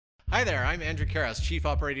Hi there, I'm Andrew Karras, Chief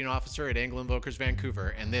Operating Officer at Angle Invokers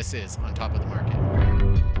Vancouver, and this is On Top of the Market.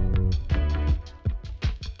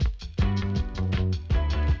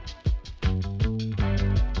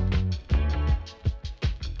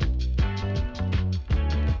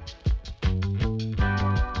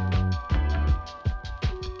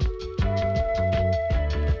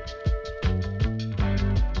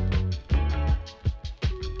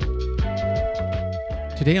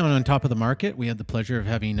 Today on Top of the Market, we had the pleasure of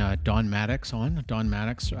having Dawn Maddox on. Dawn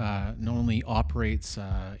Maddox not only operates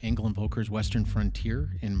Angle Invokers Western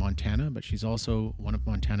Frontier in Montana, but she's also one of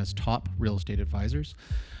Montana's top real estate advisors.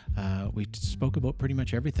 We spoke about pretty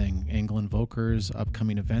much everything, Angle Invokers,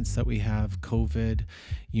 upcoming events that we have, COVID,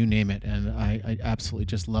 you name it. And I absolutely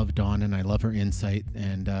just love Dawn, and I love her insight.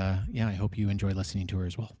 And I hope you enjoy listening to her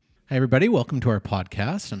as well. Hi, everybody. Welcome to our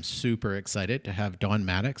podcast. I'm super excited to have Dawn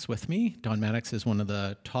Maddox with me. Dawn Maddox is one of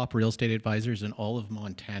the top real estate advisors in all of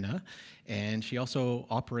Montana, and she also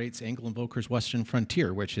operates Angle Invokers Western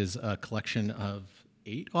Frontier, which is a collection of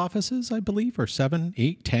 8 offices, I believe, or 7,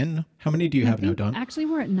 8, 10. How many do you have now, Dawn? Actually,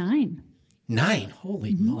 we're at 9. 9.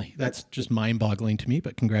 Holy moly. That's just mind-boggling to me,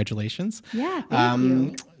 but congratulations. Yeah,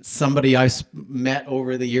 thank you. Somebody I've met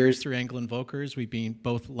over the years through Angle Invokers. We've been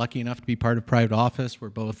both lucky enough to be part of Private Office. We're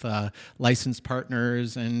both licensed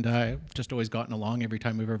partners, and just always gotten along every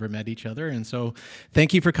time we've ever met each other. And so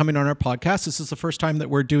thank you for coming on our podcast. This is the first time that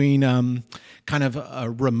we're doing kind of a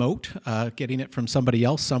remote, getting it from somebody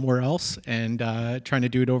else somewhere else, and trying to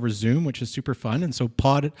do it over Zoom, which is super fun. And so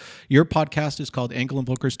your podcast is called Angle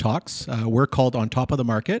Invokers Talks. We're called On Top of the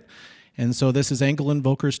Market. And so this is Angle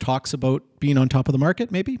Invokers Talks about being on top of the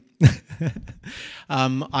market, maybe.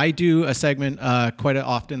 I do a segment quite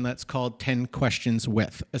often that's called 10 Questions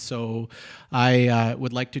With. So I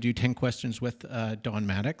would like to do 10 questions with Dawn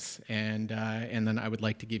Maddox, and then I would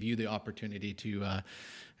like to give you the opportunity to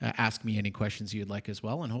ask me any questions you'd like as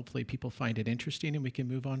well, and hopefully people find it interesting and we can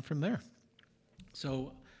move on from there.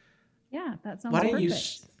 So yeah, that sounds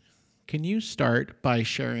perfect. Can you start by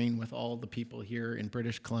sharing with all the people here in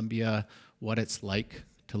British Columbia what it's like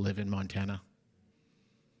to live in Montana?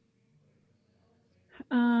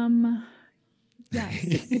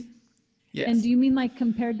 Yes. Yes. And do you mean like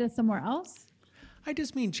compared to somewhere else? I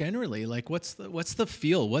just mean generally, like what's the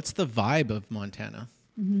feel? What's the vibe of Montana?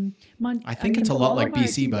 Mm-hmm. I think it's a lot like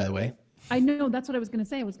BC, by the way. I know, that's what I was going to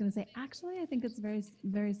say. I was going to say, actually, I think it's very,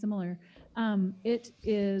 very similar. It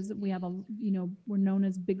is, we're known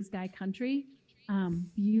as Big Sky Country.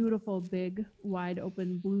 Beautiful, big, wide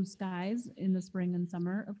open blue skies in the spring and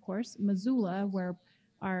summer, of course. Missoula, where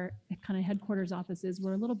our kind of headquarters office is,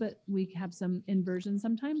 we have some inversion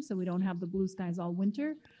sometimes, so we don't have the blue skies all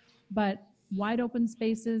winter, but wide open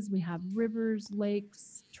spaces. We have rivers,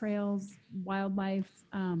 lakes, trails, wildlife,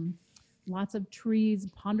 lots of trees,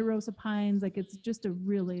 ponderosa pines. Like, it's just a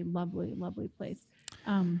really lovely, lovely place.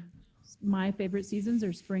 My favorite seasons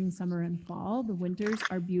are spring, summer, and fall. The winters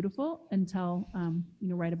are beautiful until,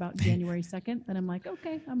 right about January 2nd. Then I'm like,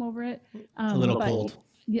 okay, I'm over it. A little cold.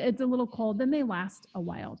 Yeah, it's a little cold. Then they last a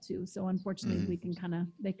while too. So unfortunately,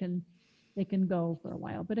 they can go for a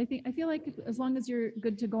while. But I feel like as long as you're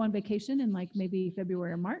good to go on vacation in like maybe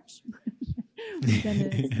February or March,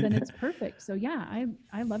 then it's perfect. So yeah,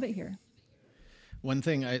 I love it here. One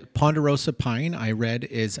thing, ponderosa pine, I read,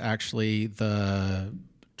 is actually the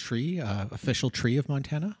tree, official tree of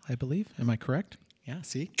Montana, I believe. Am I correct? Yeah,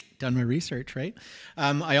 see, done my research, right?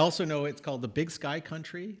 I also know it's called the Big Sky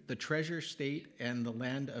Country, the Treasure State, and the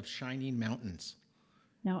Land of Shining Mountains.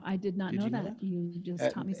 Now, I did not know that. You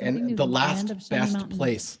just taught me something and new. The Land last of Shining best Mountains.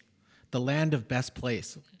 place. The land of best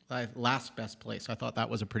place. Last best place. I thought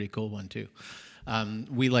that was a pretty cool one, too.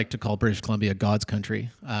 We like to call British Columbia God's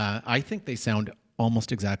country. I think they sound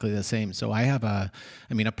almost exactly the same. So I have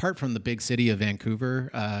apart from the big city of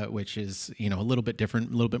Vancouver, which is, a little bit different,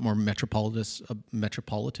 a little bit more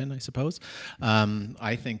metropolitan, I suppose.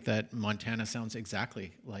 I think that Montana sounds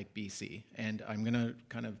exactly like BC. And I'm going to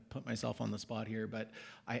kind of put myself on the spot here, but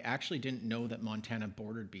I actually didn't know that Montana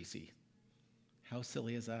bordered BC. How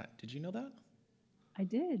silly is that? Did you know that? I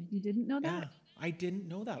did. You didn't know that? Yeah, I didn't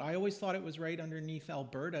know that. I always thought it was right underneath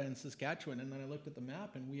Alberta and Saskatchewan, and then I looked at the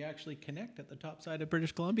map, and we actually connect at the top side of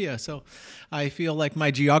British Columbia. So I feel like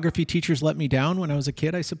my geography teachers let me down when I was a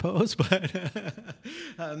kid, I suppose,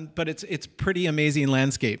 but it's pretty amazing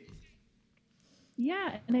landscape.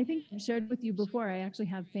 Yeah, and I think I shared with you before, I actually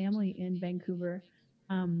have family in Vancouver.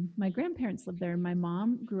 My grandparents lived there. My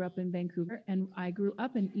mom grew up in Vancouver, and I grew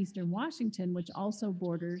up in Eastern Washington, which also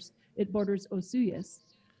borders Osoyoos.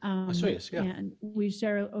 Osoyoos, yeah. And we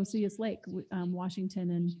share Osoyoos Lake,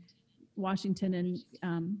 Washington Washington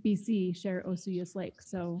and BC share Osoyoos Lake.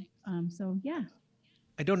 So yeah.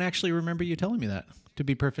 I don't actually remember you telling me that, to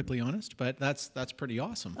be perfectly honest, but that's pretty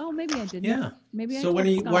awesome. Oh, maybe I didn't. Yeah. Maybe I. So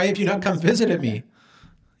why have you not come visited me?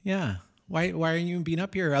 Yeah. Why are you been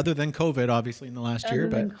up here other than COVID, obviously, in the last year?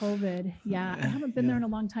 Other than COVID, yeah, I haven't been there in a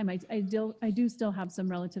long time. I do still have some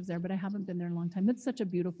relatives there, but I haven't been there in a long time. It's such a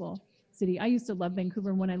beautiful city. I used to love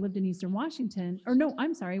Vancouver when I lived in Eastern Washington. Or no,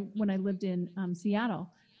 I'm sorry, when I lived in Seattle,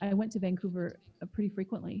 I went to Vancouver pretty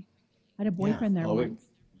frequently. I had a boyfriend there once.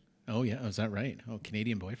 Oh yeah, is that right? Oh,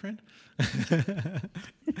 Canadian boyfriend?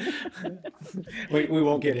 we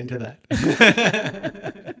won't get into that.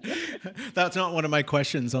 That's not one of my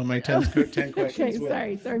questions on my 10 questions.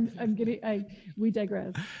 Okay, sorry. We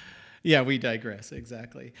digress. Yeah, we digress.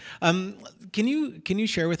 Exactly. Can you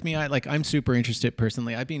share with me? I'm super interested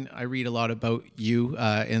personally. I read a lot about you,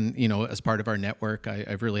 and as part of our network,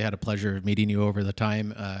 I've really had a pleasure of meeting you over the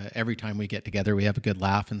time. Every time we get together, we have a good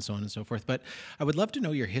laugh and so on and so forth. But I would love to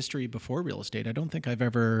know your history before real estate. I don't think I've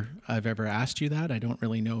ever asked you that. I don't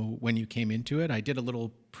really know when you came into it. I did a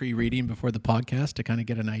little pre-reading before the podcast to kind of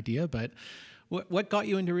get an idea. But what got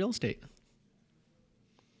you into real estate?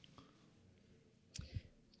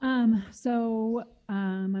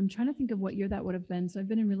 I'm trying to think of what year that would have been. So I've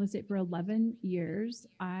been in real estate for 11 years.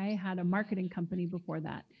 I had a marketing company before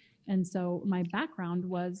that. And so my background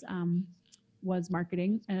was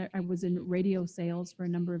marketing. I was in radio sales for a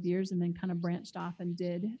number of years and then kind of branched off and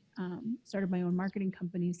started my own marketing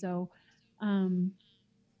company. So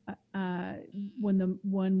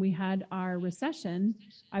when we had our recession,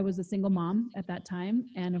 I was a single mom at that time.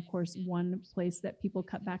 And of course, one place that people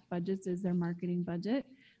cut back budgets is their marketing budget.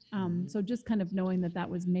 So just kind of knowing that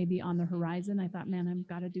was maybe on the horizon, I thought, man, I've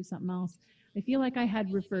got to do something else. I feel like I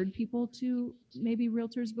had referred people to maybe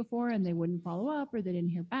realtors before and they wouldn't follow up or they didn't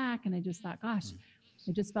hear back. And I just thought, gosh,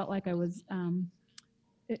 I just felt like I was, and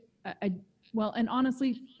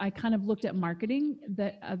honestly, I kind of looked at marketing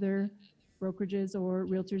that other brokerages or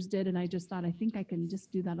realtors did. And I just thought, I think I can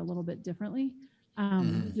just do that a little bit differently,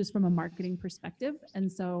 just from a marketing perspective.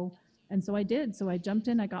 And so I did. So I jumped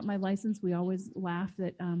in, I got my license. We always laugh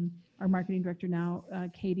that our marketing director now,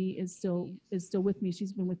 Katie, is still with me.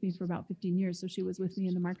 She's been with me for about 15 years. So she was with me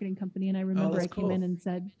in the marketing company. And I remember I came in and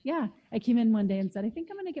said, I came in one day and said, I think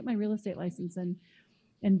I'm going to get my real estate license and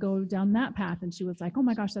go down that path. And she was like, oh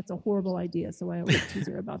my gosh, that's a horrible idea. So I always tease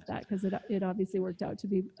her about that because it obviously worked out to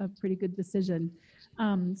be a pretty good decision.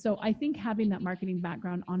 So I think having that marketing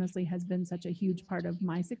background honestly has been such a huge part of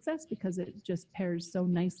my success because it just pairs so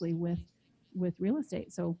nicely with real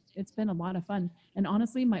estate. So it's been a lot of fun. And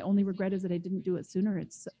honestly, my only regret is that I didn't do it sooner.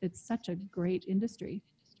 It's such a great industry.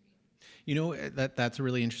 That's a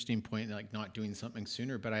really interesting point, like not doing something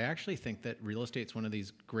sooner. But I actually think that real estate's one of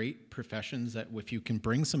these great professions that if you can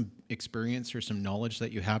bring some experience or some knowledge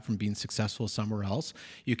that you have from being successful somewhere else,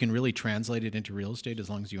 you can really translate it into real estate as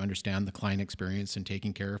long as you understand the client experience and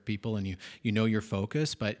taking care of people and you know your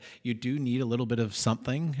focus. But you do need a little bit of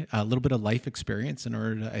something, a little bit of life experience in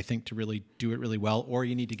order to, I think, to really do it really well, or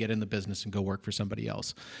you need to get in the business and go work for somebody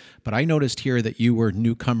else. But I noticed here that you were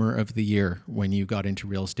newcomer of the year when you got into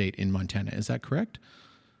real estate in Montana. Is that correct?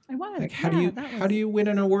 I was. Like, how do you win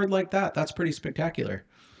an award like that? That's pretty spectacular.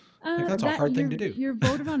 That's a hard thing to do. You're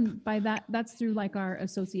voted on by that. That's through like our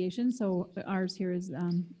association. So ours here is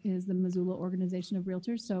the Missoula Organization of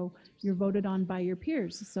Realtors. So you're voted on by your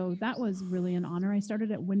peers. So that was really an honor. I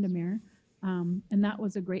started at Windermere, and that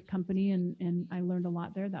was a great company, and I learned a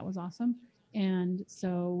lot there. That was awesome. And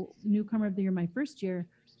so newcomer of the year, my first year.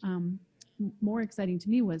 More exciting to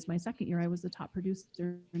me was my second year. I was the top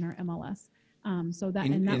producer in our MLS. So that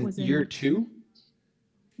was in year two.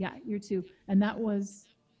 Yeah, year two, and that was.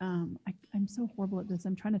 I'm so horrible at this.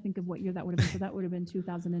 I'm trying to think of what year that would have been. So that would have been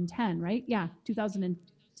 2010, right? Yeah,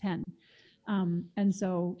 2010. And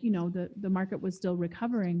so the market was still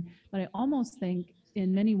recovering, but I almost think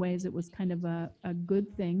in many ways it was kind of a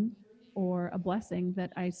good thing or a blessing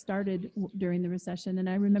that I started during the recession. And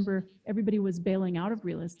I remember everybody was bailing out of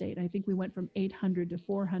real estate. I think we went from 800 to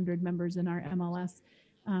 400 members in our MLS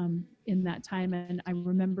in that time. And I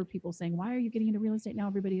remember people saying, why are you getting into real estate now?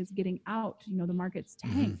 Everybody is getting out, the market's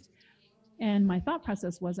tanked. And my thought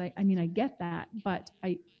process was, I get that, but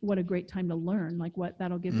what a great time to learn, like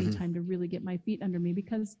that'll give me time to really get my feet under me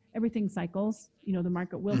because everything cycles, the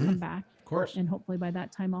market will come back. Of course. And hopefully by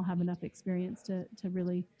that time I'll have enough experience to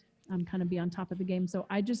really kind of be on top of the game. So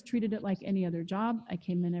I just treated it like any other job. I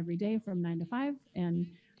came in every day from 9 to 5. And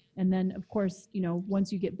then of course,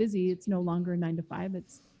 once you get busy, it's no longer 9 to 5.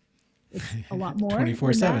 It's It's a lot more.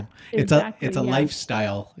 24/7. Exactly, It's a yeah.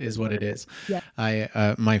 lifestyle is what it is.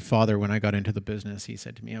 Yeah. My father, when I got into the business, he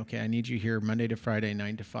said to me, okay, I need you here Monday to Friday,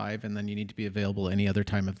 9 to 5, and then you need to be available any other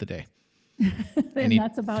time of the day. And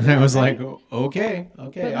that's about it. I was right? like, okay.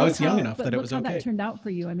 But I was young how- enough but that it look was how okay. that turned out for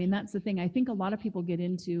you. I mean, that's the thing. I think a lot of people get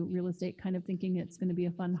into real estate kind of thinking it's going to be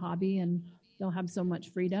a fun hobby and they'll have so much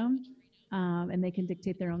freedom, and they can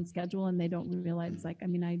dictate their own schedule, and they don't realize, like, I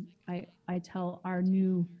mean, I tell our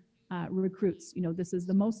new recruits, you know, this is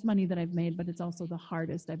the most money that I've made, but it's also the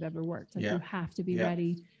hardest I've ever worked. Like, Yeah. you have to be Yeah.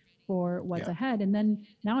 ready for what's Yeah. ahead. And then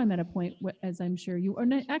now I'm at a point, as I'm sure you, or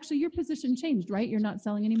actually your position changed, right? You're not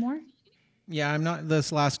selling anymore. Yeah, I'm not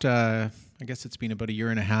this last, I guess it's been about a year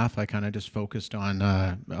and a half. I kind of just focused on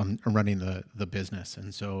running the business.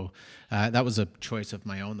 And so that was a choice of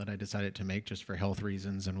my own that I decided to make just for health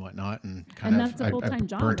reasons and whatnot. And kind And of, that's a full-time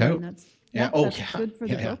job. burnt I mean, out. that's, Yeah. that's good for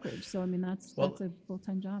the Yeah. brokerage. So, I mean, that's Well, a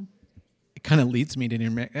full-time job. it kind of leads me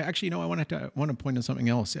to actually, you know, I want to point out something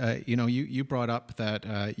else. You know, you brought up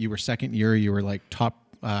that you were second year, you were like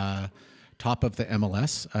top of the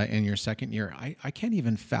MLS in your second year. I can't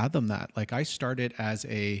even fathom that. Like, I started as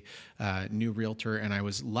a new realtor, and I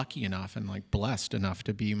was lucky enough and like blessed enough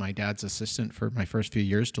to be my dad's assistant for my first few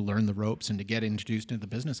years, to learn the ropes and to get introduced into the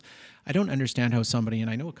business. I don't understand how somebody, and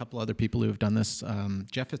I know a couple other people who have done this.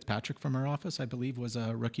 Jeff Fitzpatrick from our office, I believe, was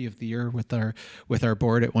a rookie of the year with our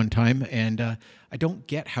board at one time. And I don't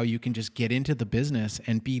get how you can just get into the business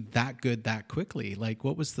and be that good that quickly. Like,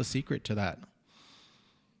 what was the secret to that?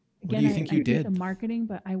 What do you think you did? The marketing,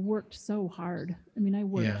 but I worked so hard. I mean, I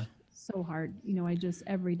worked so hard. You know, I just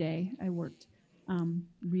every day I worked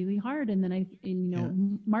really hard, and then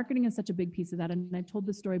marketing is such a big piece of that. And I've told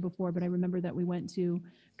this story before, but I remember that we went to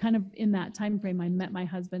kind of in that time frame. I met my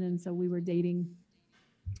husband, and so we were dating,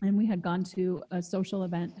 and we had gone to a social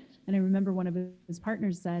event. And I remember one of his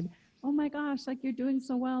partners said, "Oh my gosh, like, you're doing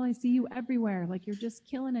so well. I see you everywhere. Like, you're just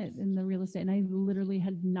killing it in the real estate." And I literally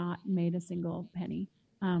had not made a single penny.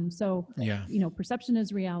 You know, perception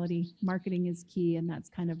is reality, marketing is key. And that's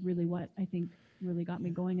kind of really what I think really got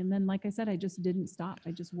me going. And then, like I said, I just didn't stop.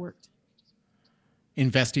 I just worked.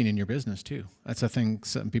 Investing in your business too. That's a thing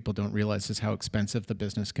some people don't realize, is how expensive the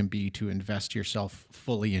business can be to invest yourself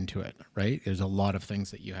fully into it, right? There's a lot of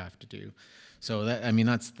things that you have to do. So that, I mean,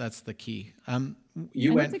 that's the key.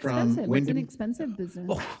 You went from Wyndham. It's an expensive business.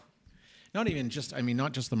 Oh, not even just, I mean,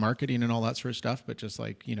 not just the marketing and all that sort of stuff, but just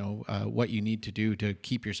like, you know, what you need to do to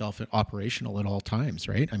keep yourself operational at all times,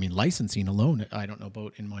 right? I mean, licensing alone, I don't know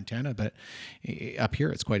about in Montana, but up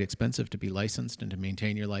here it's quite expensive to be licensed and to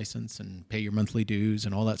maintain your license and pay your monthly dues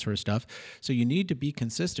and all that sort of stuff. So you need to be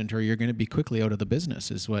consistent, or you're going to be quickly out of the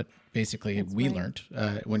business, is what basically we learned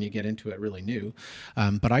when you get into it really new.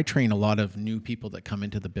 But I train a lot of new people that come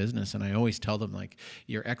into the business, and I always tell them, like,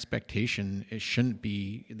 your expectation, it shouldn't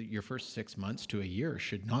be your first 6 months to a year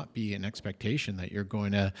should not be an expectation that you're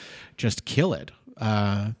going to just kill it.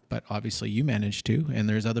 But obviously you managed to, and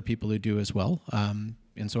there's other people who do as well.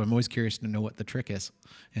 And so I'm always curious to know what the trick is.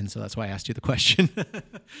 And so that's why I asked you the question.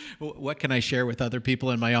 What can I share with other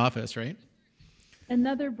people in my office, right?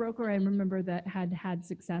 Another broker I remember that had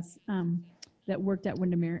success, that worked at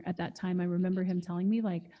Windermere at that time, I remember him telling me,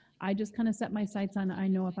 like, I just kind of set my sights on, I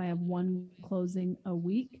know if I have one closing a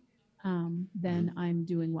week, then I'm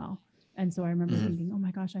doing well. And so I remember thinking, oh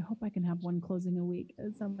my gosh, I hope I can have one closing a week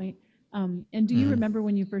at some point. And do you remember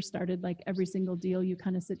when you first started, like, every single deal, you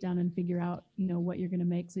kind of sit down and figure out, you know, what you're going to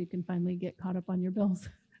make so you can finally get caught up on your bills?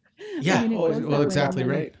 Yeah. I mean, well, exactly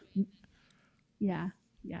right. Yeah.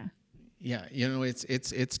 Yeah, you know,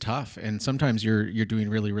 it's tough, and sometimes you're doing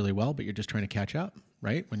really, really well, but you're just trying to catch up,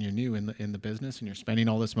 right? When you're new in the business and you're spending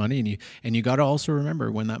all this money, and you got to also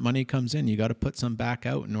remember, when that money comes in, you got to put some back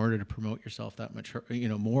out in order to promote yourself that much, you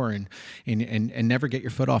know, more, and never get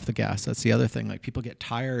your foot off the gas. That's the other thing. Like, people get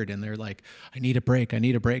tired and they're like, I need a break.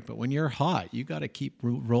 But when you're hot, you got to keep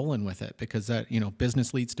rolling with it, because that, you know,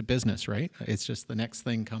 business leads to business, right? It's just the next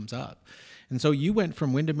thing comes up. And so you went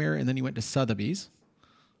from Windermere and then you went to Sotheby's.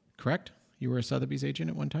 Correct? You were a Sotheby's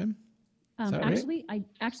agent at one time? Is that right?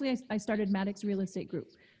 I started Maddox Real Estate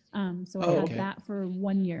Group. I had that for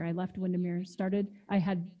 1 year. I left Windermere,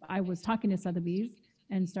 I was talking to Sotheby's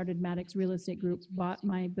and started Maddox Real Estate Group, bought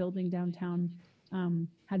my building downtown,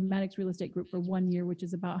 had Maddox Real Estate Group for 1 year, which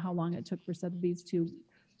is about how long it took for Sotheby's to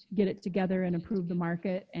get it together and approve the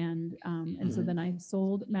market. And so then I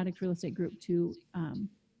sold Maddox Real Estate Group to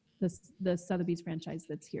the Sotheby's franchise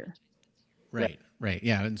that's here. Right.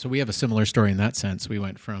 Yeah. And so we have a similar story in that sense. We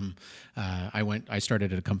went from, I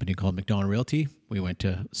started at a company called McDonald Realty. We went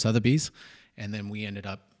to Sotheby's, and then we ended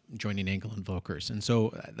up joining Engel Invokers. And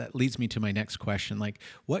so that leads me to my next question. Like,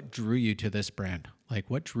 what drew you to this brand? Like,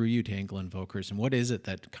 what drew you to Engel Invokers, and what is it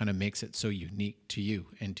that kind of makes it so unique to you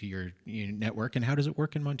and to your network? And how does it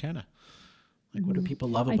work in Montana? Like, what do people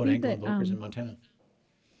love about Engel Invokers in Montana?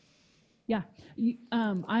 Yeah,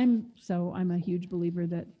 I'm a huge believer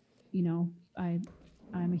that,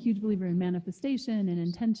 I'm a huge believer in manifestation and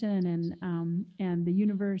intention and the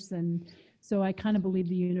universe. And so I kind of believe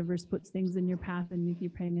the universe puts things in your path, and if you're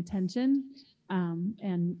paying attention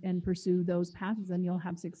and pursue those paths, then you'll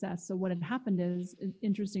have success. So what had happened is, an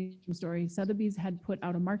interesting story. Sotheby's had put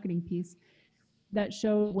out a marketing piece that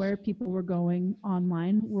showed where people were going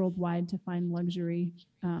online worldwide to find luxury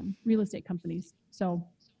real estate companies. So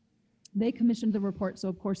they commissioned the report. So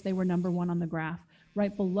of course they were number one on the graph.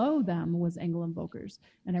 Right below them was Engel Invokers.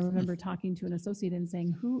 And I remember talking to an associate and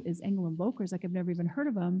saying, who is Engel Invokers? Like, I've never even heard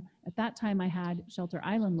of them. At that time I had Shelter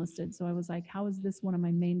Island listed. So I was like, how is this one of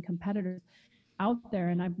my main competitors out there?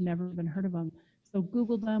 And I've never even heard of them. So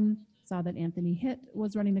Googled them, saw that Anthony Hitt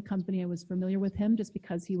was running the company. I was familiar with him just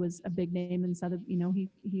because he was a big name in Sotheby's.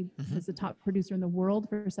 He was the top producer in the world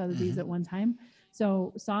for Sotheby's at one time.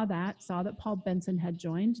 So saw that Paul Benson had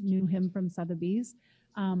joined, knew him from Sotheby's,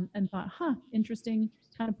 and thought, interesting,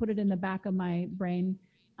 kind of put it in the back of my brain.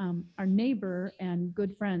 Our neighbor and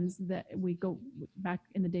good friends that we go back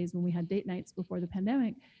in the days when we had date nights before the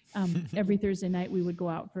pandemic, every Thursday night we would go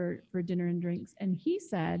out for dinner and drinks. And he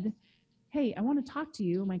said, hey, I want to talk to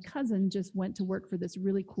you. My cousin just went to work for this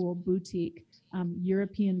really cool boutique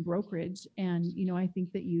European brokerage. And, I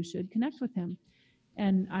think that you should connect with him.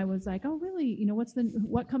 And I was like, oh, really?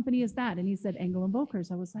 What company is that? And he said, Engel Invokers.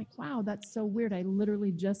 I was like, wow, that's so weird. I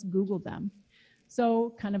literally just Googled them.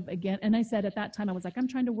 So kind of again, and I said at that time, I was like, I'm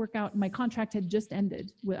trying to work out, my contract had just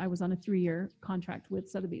ended. I was on a 3-year contract with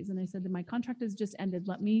Sotheby's. And I said that my contract has just ended.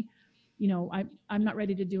 Let me, I'm not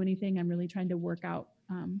ready to do anything. I'm really trying to work out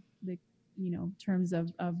the terms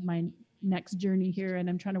of my next journey here. And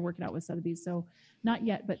I'm trying to work it out with Sotheby's. So not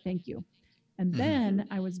yet, but thank you. And then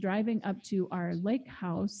I was driving up to our lake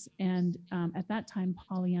house, and at that time,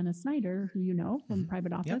 Pollyanna Snyder, who from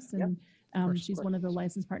Private Office, and she's one of the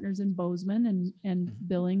licensed partners in Bozeman and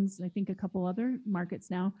Billings, I think a couple other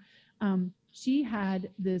markets now. She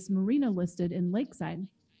had this marina listed in Lakeside.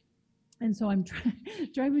 And so I'm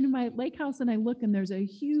driving to my lake house, and I look, and there's a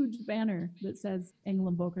huge banner that says Engel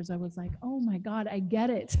Invokers. I was like, oh my God, I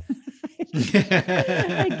get it.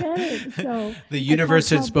 I get it. So the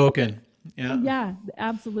universe had spoken. Yeah,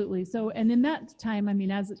 absolutely. So, and in that time, I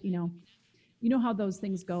mean, as you know how those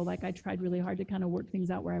things go. Like, I tried really hard to kind of work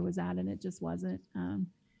things out where I was at, and it just wasn't.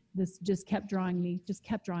 This just kept drawing me.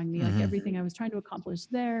 Like, everything I was trying to accomplish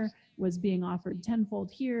there was being offered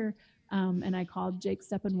tenfold here. And I called Jake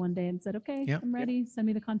Steppen one day and said, okay, I'm ready. Send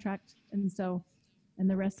me the contract. And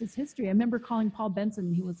the rest is history. I remember calling Paul Benson,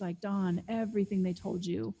 and he was like, Dawn, everything they told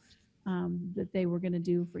you that they were going to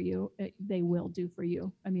do for you, they will do for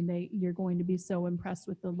you. I mean, you're going to be so impressed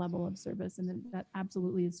with the level of service. And that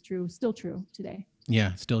absolutely is true. Still true today.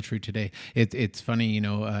 Yeah, still true today. It's funny,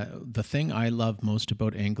 the thing I love most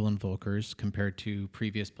about Engel Invokers compared to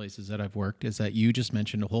previous places that I've worked is that you just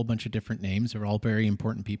mentioned a whole bunch of different names. They're all very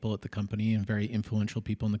important people at the company and very influential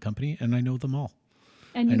people in the company, and I know them all.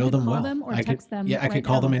 And I know them call well. them or text them. Yeah, I could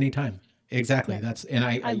call them anytime. Exactly. Yeah. That's, and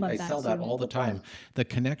I love that sell that too. all the time. The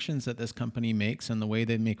connections that this company makes and the way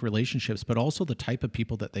they make relationships, but also the type of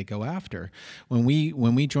people that they go after. When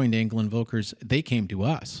we joined Engel Invokers, they came to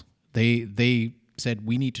us. They said,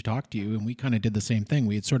 we need to talk to you. And we kind of did the same thing.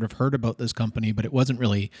 We had sort of heard about this company, but it wasn't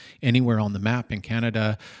really anywhere on the map in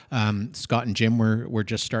Canada. Scott and Jim were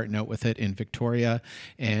just starting out with it in Victoria.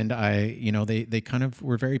 And they kind of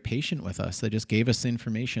were very patient with us. They just gave us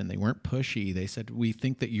information. They weren't pushy. They said, we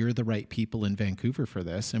think that you're the right people in Vancouver for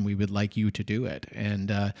this, and we would like you to do it.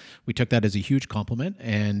 And we took that as a huge compliment.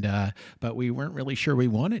 But we weren't really sure we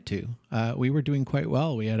wanted to. We were doing quite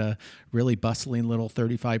well. We had a really bustling little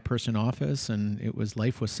 35-person office, and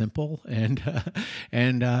life was simple, and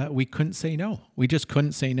we couldn't say no. We just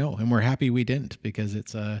couldn't say no, and we're happy we didn't, because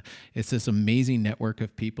it's this amazing network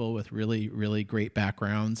of people with really, really great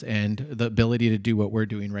backgrounds and the ability to do what we're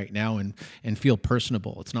doing right now and feel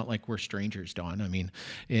personable. It's not like we're strangers, Dawn. I mean,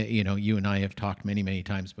 you and I have talked many, many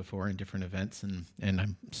times before in different events, and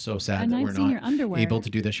I'm so sad that we're not able to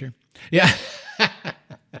do this year. Yeah.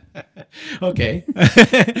 Okay.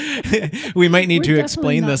 We might need to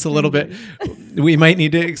explain this a little bit. We might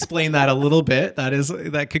need to explain that a little bit.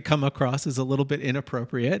 That could come across as a little bit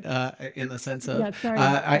inappropriate in the sense of. Yeah, sorry.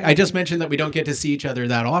 I just mentioned that we don't get to see each other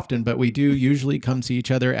that often, but we do usually come see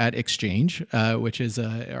each other at Exchange, which is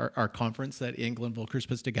our conference that England Volkers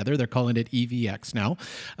puts together. They're calling it EVX now,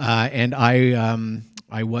 and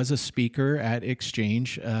I was a speaker at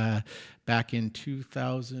Exchange back in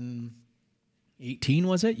 2018,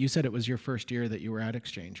 was it? You said it was your first year that you were at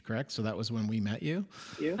Exchange, correct? So that was when we met you?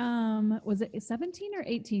 Was it 17 or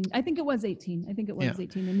 18? I think it was 18. I think it was Yeah.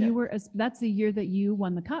 18. And you were, that's the year that you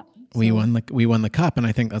won the cup. We won the cup, and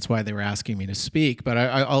I think that's why they were asking me to speak. But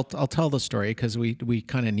I'll tell the story because we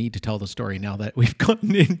kind of need to tell the story now that we've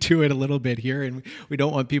gotten into it a little bit here, and we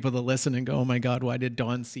don't want people to listen and go, "Oh my God, why did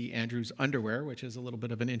Don see Andrew's underwear?" Which is a little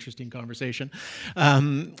bit of an interesting conversation.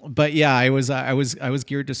 But yeah, I was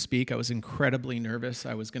geared to speak. I was incredibly nervous.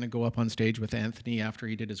 I was going to go up on stage with Anthony after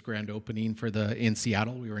he did his grand opening in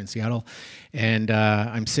Seattle. We were in Seattle, and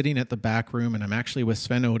I'm sitting at the back room, and I'm actually with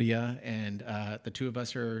Sven Odia, and the two of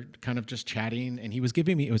us are kind of just chatting, and he was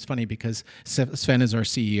giving me, it was funny because Sven is our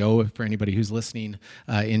CEO, for anybody who's listening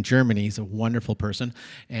in Germany. He's a wonderful person,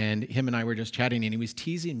 and him and I were just chatting, and he was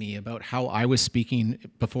teasing me about how I was speaking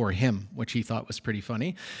before him, which he thought was pretty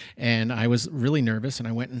funny, and I was really nervous, and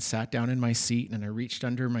I went and sat down in my seat, and I reached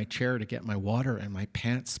under my chair to get my water, and my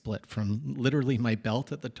pants split from literally my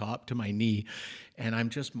belt at the top to my knee, and I'm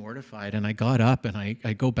just mortified, and I got up, and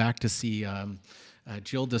I go back to see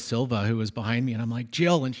Jill Da Silva, who was behind me, and I'm like,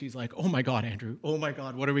 "Jill," and she's like, "Oh my God, Andrew, oh my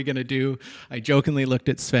God, what are we gonna do?" I jokingly looked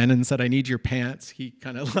at Sven and said, "I need your pants." He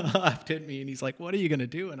kind of laughed at me, and he's like, "What are you gonna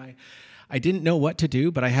do?" And I didn't know what to do,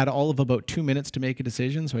 but I had all of about 2 minutes to make a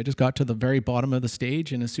decision, so I just got to the very bottom of the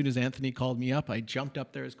stage, and as soon as Anthony called me up, I jumped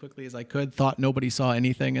up there as quickly as I could, thought nobody saw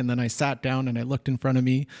anything, and then I sat down and I looked in front of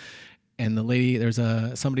me, and the lady, there's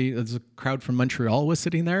a crowd from Montreal was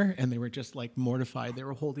sitting there, and they were just like mortified. They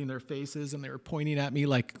were holding their faces and they were pointing at me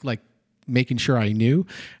like making sure I knew.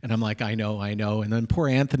 And I'm like, I know. And then poor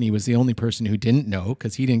Anthony was the only person who didn't know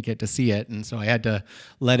because he didn't get to see it. And so I had to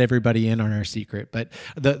let everybody in on our secret. But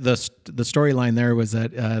the storyline there was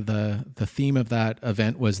that the theme of that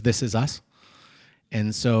event was "This Is Us."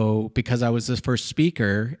 And so because I was the first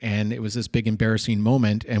speaker and it was this big embarrassing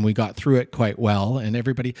moment and we got through it quite well, and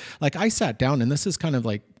everybody, like, I sat down, and this is kind of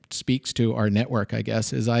like speaks to our network, I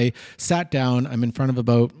guess, is I sat down, I'm in front of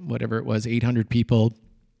about whatever it was, 800 people.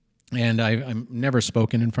 And I'm never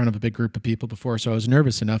spoken in front of a big group of people before, so I was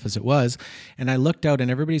nervous enough as it was. And I looked out, and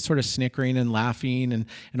everybody's sort of snickering and laughing and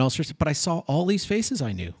all sorts of, but I saw all these faces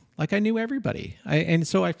I knew. Like I knew everybody. And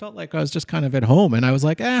so I felt like I was just kind of at home, and I was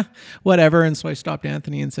like, whatever. And so I stopped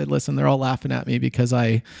Anthony and said, "Listen, they're all laughing at me because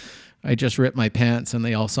I just ripped my pants and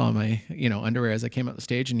they all saw my, underwear as I came up the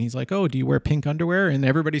stage." And he's like, "Oh, do you wear pink underwear?" And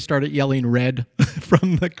everybody started yelling red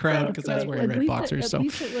from the crowd because I was wearing red boxers. At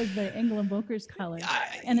least it was the England Volkers color.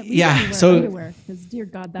 And at least yeah, you so underwear, because dear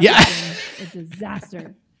God, that would have been a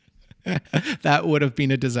disaster. That would have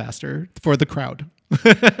been a disaster for the crowd.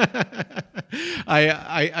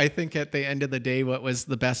 I think at the end of the day, what was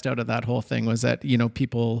the best out of that whole thing was that,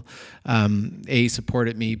 people, A,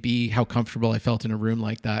 supported me, B, how comfortable I felt in a room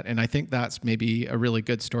like that. And I think that's maybe a really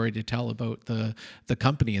good story to tell about the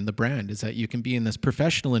company and the brand, is that you can be in this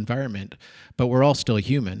professional environment, but we're all still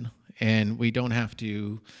human, and we don't have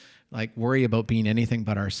to worry about being anything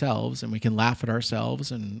but ourselves, and we can laugh at ourselves,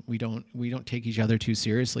 and we don't take each other too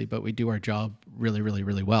seriously, but we do our job really, really,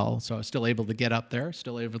 really well. So I was still able to get up there,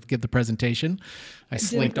 still able to give the presentation. I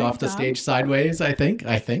slinked off the stage sideways, I think.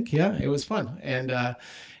 Yeah, it was fun. And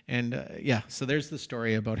so there's the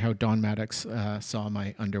story about how Don Maddox saw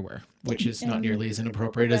my underwear, which is not nearly as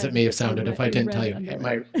inappropriate as it may have sounded if I didn't tell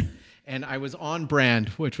you. And I was on brand,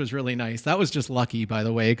 which was really nice. That was just lucky, by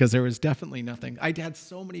the way, because there was definitely nothing. I had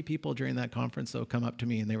so many people during that conference, though, come up to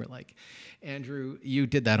me, and they were like, "Andrew, you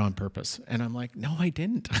did that on purpose." And I'm like, "No, I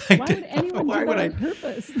didn't." Why would anyone do that on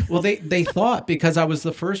purpose? Well, they thought because I was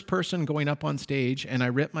the first person going up on stage, and I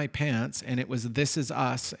ripped my pants, and it was "This Is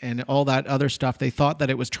Us" and all that other stuff. They thought that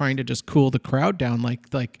it was trying to just cool the crowd down,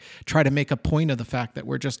 like try to make a point of the fact that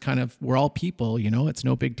we're all people, it's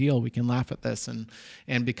no big deal. We can laugh at this.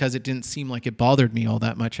 And because it didn't seem like it bothered me all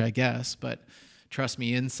that much, I guess, but trust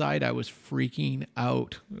me, inside I was freaking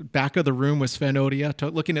out. Back of the room was Sven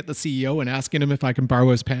Odia looking at the CEO and asking him if I can borrow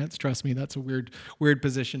his pants. Trust me, that's a weird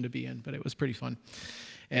position to be in, but it was pretty fun.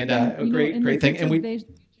 And a great thing. And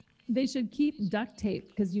they should keep duct tape,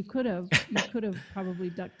 because you could have probably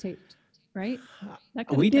duct taped, right?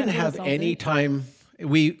 We didn't have any time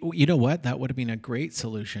You know what? That would have been a great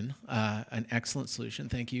solution, an excellent solution.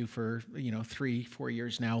 Thank you for, 3-4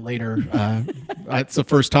 years now later. It's the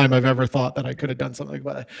first time I've ever thought that I could have done something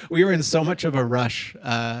about it. We were in so much of a rush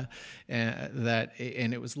and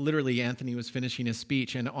it was literally Anthony was finishing his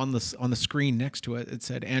speech, and on the screen next to it, it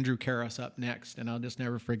said Andrew Karras up next, and I'll just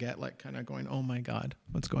never forget, like, kind of going, oh my God,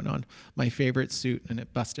 what's going on? My favorite suit, and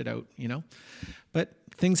it busted out, But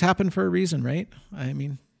things happen for a reason, right? I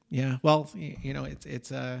mean. Yeah, well,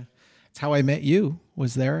 it's how I met you,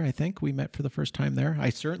 was there. I think we met for the first time there. I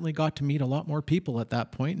certainly got to meet a lot more people at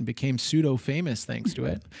that point and became pseudo famous thanks to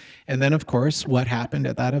it. And then, of course, what happened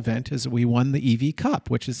at that event is we won the EV Cup,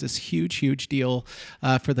 which is this huge, huge deal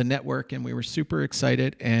for the network, and we were super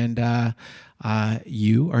excited. And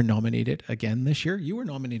you are nominated again this year. You were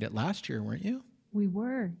nominated last year, weren't you? We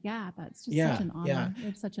were, yeah. That's just such an honor. Yeah.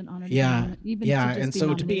 It's such an honor.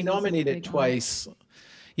 To be nominated twice.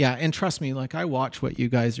 Yeah, and trust me, like, I watch what you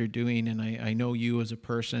guys are doing, and I know you as a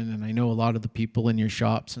person, and I know a lot of the people in your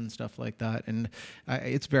shops and stuff like that, and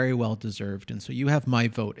it's very well deserved. And so you have my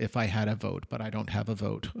vote if I had a vote, but I don't have a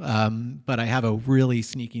vote. But I have a really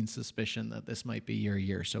sneaking suspicion that this might be your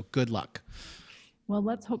year. So good luck. Well,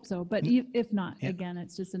 let's hope so. But if not, again,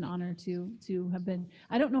 it's just an honor to have been.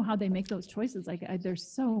 I don't know how they make those choices. Like, there's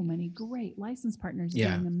so many great license partners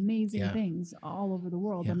doing amazing things all over the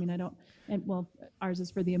world. I mean, ours is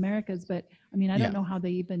for the Americas, but I mean, I don't know how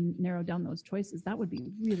they even narrow down those choices. That would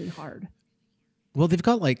be really hard. Well, they've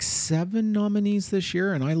got like 7 nominees this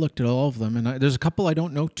year, and I looked at all of them, and there's a couple I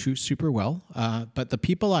don't know too super well, but the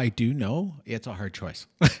people I do know, it's a hard choice.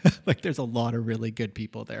 Like, there's a lot of really good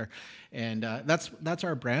people there, and that's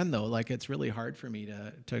our brand, though. Like, it's really hard for me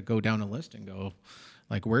to go down a list and go,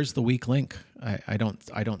 like, where's the weak link? I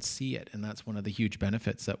don't see it, and that's one of the huge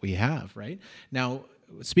benefits that we have right now.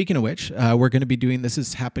 Speaking of which, we're going to be doing, this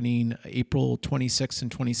is happening April 26th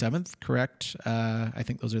and 27th, correct? I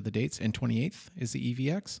think those are the dates. And 28th is the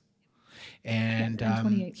EVX. And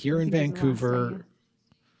here in Vancouver,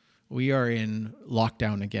 we are in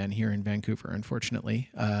lockdown again here in Vancouver, unfortunately.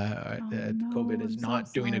 COVID is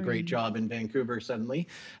not doing a great job in Vancouver suddenly.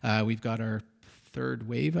 We've got our 3rd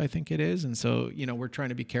wave, I think it is. And so, we're trying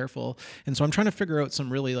to be careful. And so I'm trying to figure out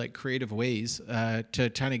some really like creative ways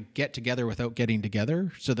to kind of get together without getting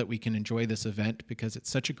together so that we can enjoy this event, because it's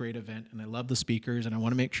such a great event and I love the speakers and I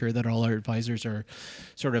want to make sure that all our advisors are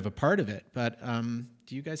sort of a part of it. But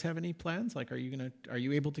do you guys have any plans? Like, are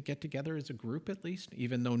you able to get together as a group at least,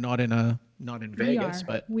 even though not in Vegas,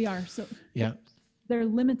 but we are. So yeah, they're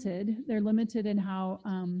limited. They're limited in how,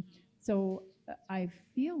 I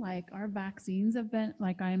feel like our vaccines have been,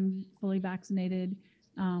 like, I'm fully vaccinated.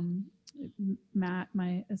 Matt,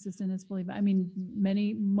 my assistant, is fully,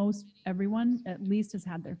 most everyone at least has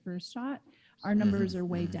had their first shot. Our numbers are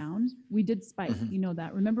way down. We did spike,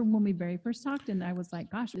 that. Remember when we very first talked and I was like,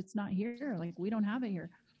 gosh, it's not here. Like, we don't have it here.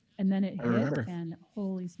 And then it hit and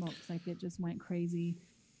holy smokes, like, it just went crazy.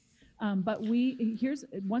 But here's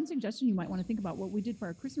one suggestion you might want to think about. What we did for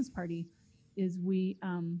our Christmas party is we,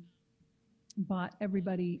 bought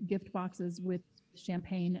everybody gift boxes with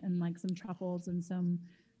champagne and like some truffles and some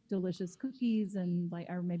delicious cookies and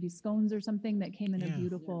or maybe scones or something that came in a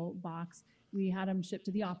beautiful box. We had them shipped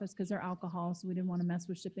to the office because they're alcohol, so we didn't want to mess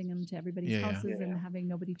with shipping them to everybody's houses and having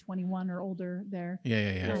nobody 21 or older there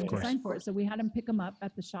of course. sign for it. So we had them pick them up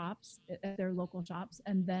at the shops, at their local shops,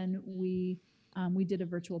 and then we did a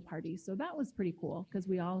virtual party. So that was pretty cool because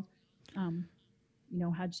we all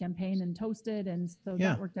had champagne and toasted, and so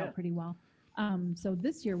that worked out pretty well. So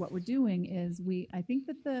this year, what we're doing is I think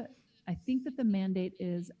that the mandate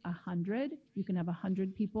is 100. You can have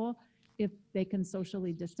 100 people if they can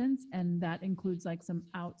socially distance, and that includes like some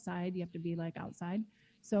outside. You have to be like outside.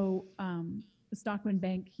 So Stockman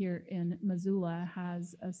Bank here in Missoula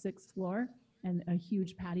has a 6th floor and a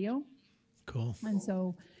huge patio. Cool. And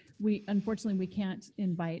so unfortunately we can't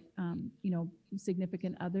invite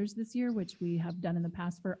significant others this year, which we have done in the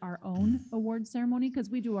past for our own award ceremony,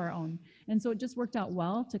 because we do our own. And so it just worked out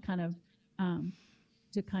well to kind of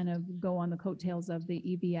go on the coattails of the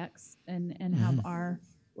EVX and have our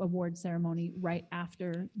award ceremony right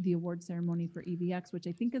after the award ceremony for EVX, which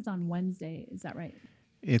I think is on Wednesday. Is that right?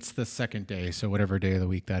 It's the 2nd day, so whatever day of the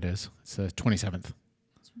week that is. It's the 27th.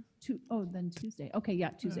 Then Tuesday. Okay,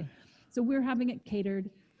 yeah, Tuesday. So we're having it catered.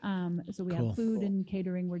 So we have food and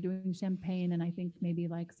catering. We're doing champagne and I think maybe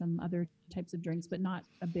like some other types of drinks, but not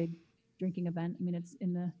a big drinking event. I mean, it's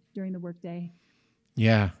during the workday.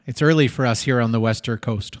 Yeah, it's early for us here on the Western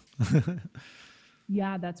Coast.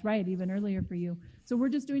 Yeah, that's right. Even earlier for you. So we're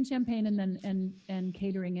just doing champagne and then and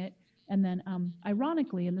catering it. And then,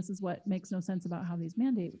 ironically, and this is what makes no sense about how these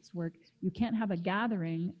mandates work, you can't have a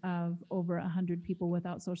gathering of over 100 people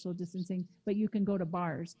without social distancing, but you can go to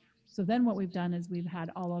bars. So then what we've done is we've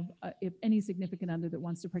had all of, if any significant other that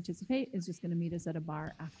wants to participate is just going to meet us at a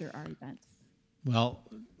bar after our event. Well,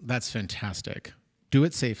 that's fantastic. Do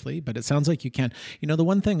it safely, but it sounds like you can. The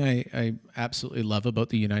one thing I absolutely love about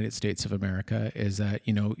the United States of America is that,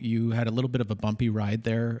 you had a little bit of a bumpy ride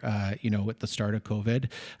there, at the start of COVID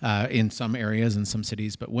in some areas and some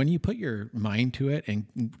cities. But when you put your mind to it and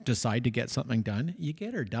decide to get something done, you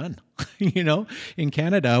get her done. In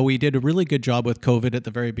Canada, we did a really good job with COVID at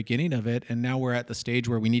the very beginning of it. And now we're at the stage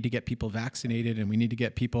where we need to get people vaccinated and we need to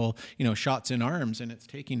get people, shots in arms. And it's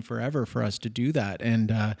taking forever for us to do that.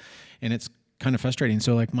 And it's kind of frustrating.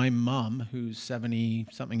 So like my mom, who's 70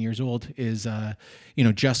 something years old, is,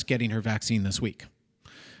 just getting her vaccine this week.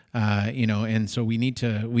 And so we need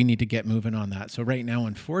to get moving on that. So right now,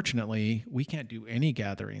 unfortunately, we can't do any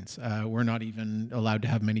gatherings. We're not even allowed to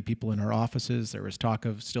have many people in our offices. There was talk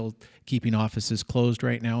of still keeping offices closed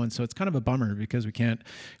right now. And so it's kind of a bummer because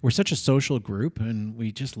we're such a social group and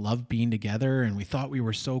we just love being together. And we thought we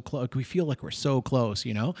were so close. We feel like we're so close,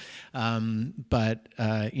 but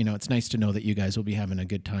it's nice to know that you guys will be having a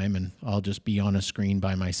good time and I'll just be on a screen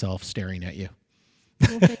by myself staring at you.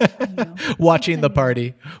 We'll FaceTime you. Watching the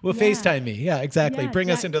party. Yeah. FaceTime me. Yeah, exactly. Yeah, Bring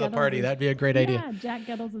us Jack into the Gettles party. is- That'd be a great idea. Yeah, Jack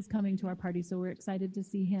Gettles is coming to our party, so we're excited to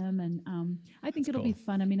see him. And I think That's it'll cool. be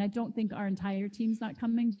fun. I mean, I don't think our entire team's not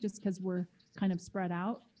coming just because we're kind of spread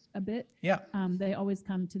out a bit. Yeah. They always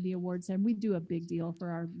come to the awards, and we do a big deal for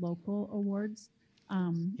our local awards.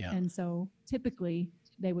 Yeah. And so typically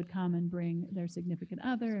they would come and bring their significant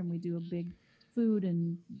other, and we do a big food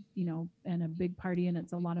and and a big party, and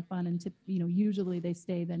it's a lot of fun. And usually they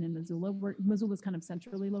stay then in Missoula. Missoula's kind of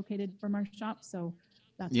centrally located from our shop, so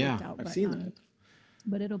that's Yeah, worked out. I've But, seen that.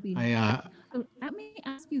 But it'll be. So let me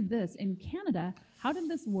ask you this: in Canada, how did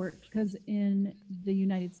this work? Because in the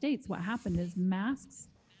United States, what happened is masks,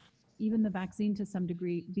 even the vaccine to some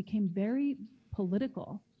degree, became very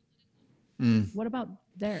political. What about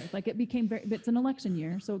theirs? Like it became it's an election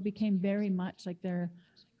year, so it became very much like there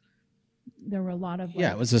were a lot of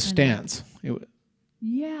Yeah, it was a stance.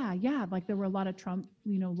 Yeah. Like there were a lot of Trump,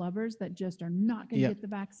 lovers that just are not going to Yeah. get the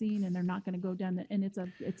vaccine and they're not going to go down and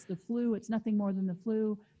it's the flu. It's nothing more than the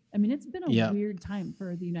flu. I mean, it's been a Yeah. weird time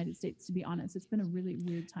for the United States, to be honest. It's been a really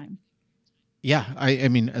weird time. Yeah, I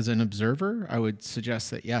mean, as an observer, I would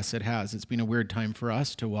suggest that yes, it has. It's been a weird time for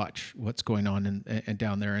us to watch what's going on and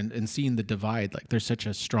down there and seeing the divide. Like there's such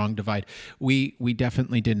a strong divide. We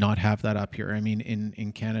definitely did not have that up here. I mean,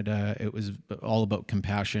 in Canada, it was all about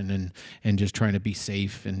compassion and just trying to be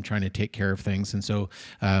safe and trying to take care of things. And so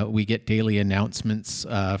we get daily announcements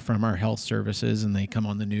from our health services, and they come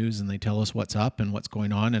on the news and they tell us what's up and what's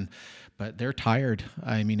going on. But they're tired.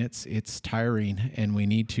 I mean, it's tiring, and we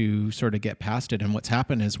need to sort of get past it. And what's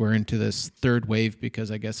happened is we're into this third wave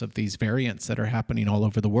because I guess of these variants that are happening all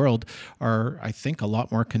over the world are, I think, a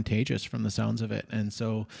lot more contagious from the sounds of it. And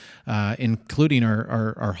so, including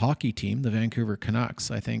our hockey team, the Vancouver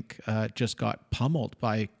Canucks, I think just got pummeled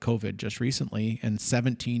by COVID just recently, and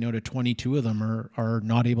 17 out of 22 of them are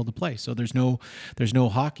not able to play. So there's no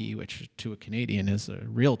hockey, which to a Canadian is a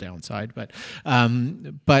real downside.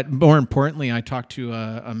 But more importantly, I talked to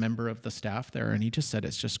a member of the staff there, and he just said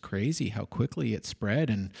it's just crazy how quickly it spread,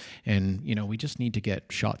 and we just need to get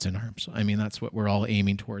shots in arms. I mean, that's what we're all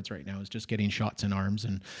aiming towards right now, is just getting shots in arms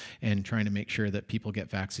and trying to make sure that people get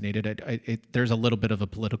vaccinated. There's a little bit of a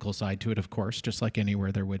political side to it, of course, just like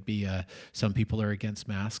anywhere there would be. Some people are against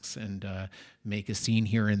masks and make a scene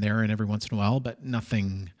here and there and every once in a while, but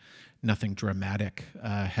nothing dramatic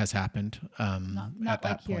has happened Not at that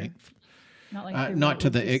like here. point. Not like here, Not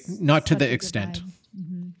where to it was the not to such the a extent. divide.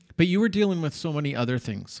 Mhm. But you were dealing with so many other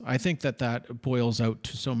things. I think that boils out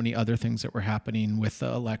to so many other things that were happening with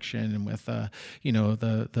the election and with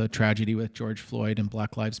the tragedy with George Floyd and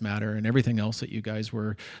Black Lives Matter and everything else that you guys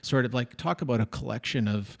were sort of like, talk about a collection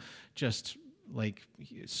of just like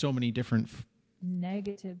so many different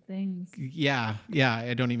Negative things. yeah,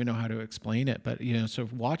 I don't even know how to explain it, but so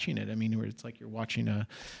watching it, I mean, where it's like you're watching a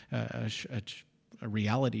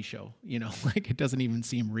reality show, like it doesn't even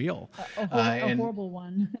seem real. A horrible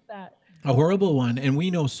one that A horrible one. And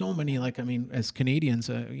we know so many, like, I mean, as Canadians,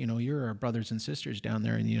 you're our brothers and sisters down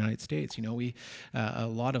there in the United States. We, a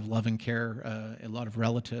lot of love and care, a lot of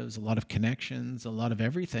relatives, a lot of connections, a lot of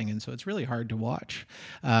everything. And so it's really hard to watch.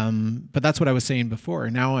 But that's what I was saying before.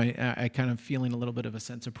 Now I kind of feeling a little bit of a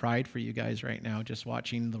sense of pride for you guys right now, just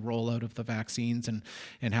watching the rollout of the vaccines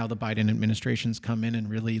and how the Biden administration's come in and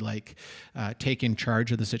really take in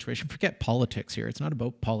charge of the situation. Forget politics here. It's not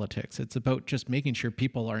about politics. It's about just making sure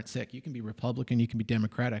people aren't sick. You can be Republican, you can be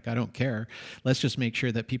Democratic. I don't care. Let's just make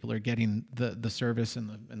sure that people are getting the service and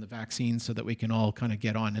the vaccines so that we can all kind of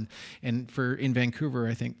get on. And for in Vancouver,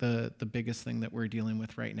 I think the biggest thing that we're dealing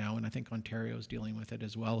with right now, and I think Ontario is dealing with it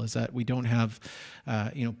as well, is that we don't have,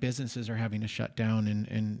 businesses are having to shut down,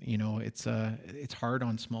 and it's hard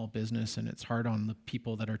on small business, and it's hard on the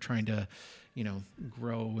people that are trying to,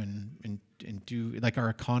 grow and do, like, our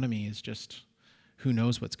economy is just, who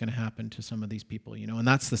knows what's going to happen to some of these people, and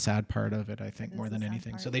that's the sad part of it, I think, more than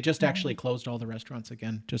anything. So they just actually closed all the restaurants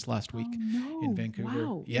again just last week in Vancouver.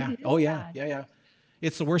 Wow. Yeah. It Oh is yeah. bad. Yeah.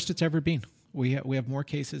 It's the worst it's ever been. We have more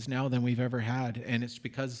cases now than we've ever had, and it's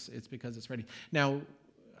because it's ready. Now,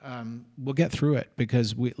 we'll get through it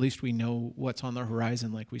because at least we know what's on the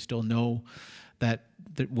horizon. Like, we still know that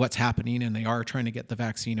what's happening, and they are trying to get the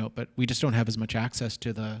vaccine out, but we just don't have as much access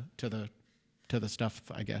to the stuff,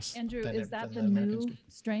 I guess. Andrew, is that the Americans new do.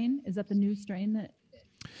 strain? Is that the new strain that?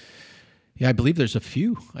 Yeah, I believe there's a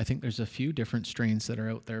few. I think there's a few different strains that are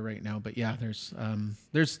out there right now. But yeah, there's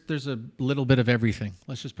a little bit of everything.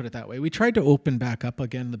 Let's just put it that way. We tried to open back up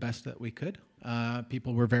again the best that we could.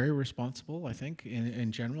 People were very responsible, I think,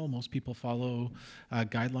 in general. Most people follow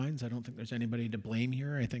guidelines. I don't think there's anybody to blame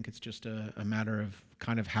here. I think it's just a matter of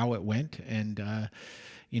kind of how it went. And,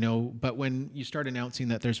 but when you start announcing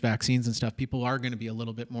that there's vaccines and stuff, people are going to be a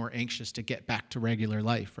little bit more anxious to get back to regular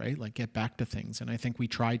life, right? Like, get back to things. And I think we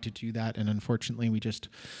tried to do that. And unfortunately, we just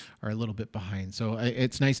are a little bit behind. So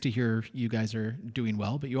it's nice to hear you guys are doing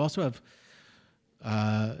well. But you also have,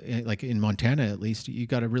 like in Montana, at least, you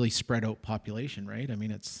got a really spread out population, right? I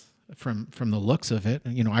mean, it's from the looks of it.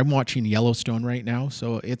 I'm watching Yellowstone right now,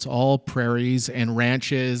 so it's all prairies and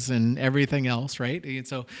ranches and everything else, right? And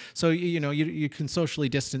so you can socially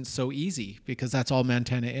distance so easy because that's all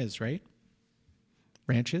Montana is, right?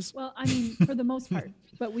 Ranches. Well, I mean, for the most part,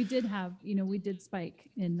 but we did have, we did spike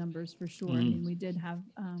in numbers for sure. I mean, we did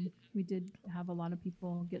have a lot of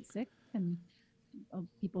people get sick and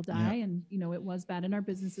people die, and it was bad, and our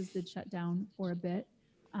businesses did shut down for a bit.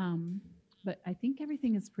 But I think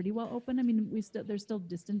everything is pretty well open. I mean, there's still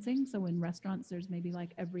distancing. So in restaurants, there's maybe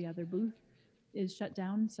like every other booth is shut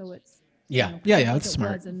down. So it's like that's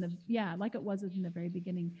smart. Like it was in the very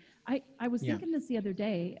beginning. I was thinking this the other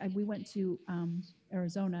day. We went to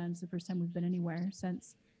Arizona, and it's the first time we've been anywhere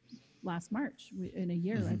since last March. In a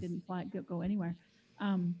year, I didn't go anywhere.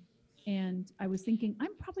 And I was thinking,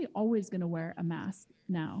 I'm probably always going to wear a mask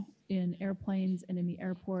now in airplanes and in the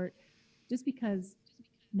airport, just because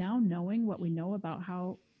now knowing what we know about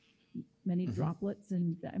how many droplets,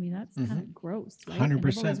 and I mean, that's kind of gross, right? 100%. And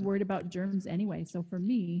I'm always worried about germs anyway. So for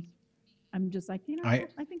me, I'm just like, I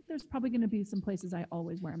think there's probably going to be some places I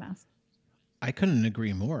always wear a mask. I couldn't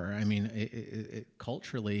agree more. I mean,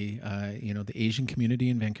 culturally, the Asian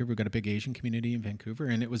community in Vancouver, we've got a big Asian community in Vancouver,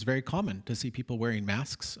 and it was very common to see people wearing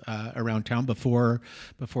masks around town before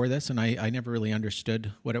this, and I never really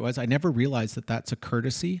understood what it was. I never realized that that's a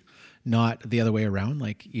courtesy, not the other way around.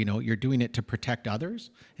 Like, you're doing it to protect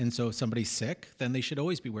others, and so if somebody's sick, then they should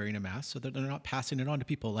always be wearing a mask so that they're not passing it on to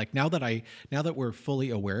people. Like, now that we're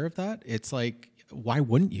fully aware of that, it's like, why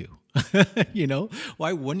wouldn't you?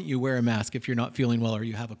 Why wouldn't you wear a mask if you're not feeling well, or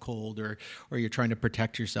you have a cold, or you're trying to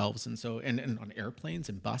protect yourselves? And so, and on airplanes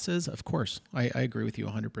and buses, of course, I agree with you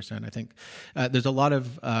 100%. I think there's a lot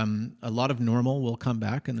of normal will come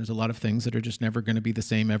back, and there's a lot of things that are just never going to be the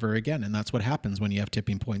same ever again. And that's what happens when you have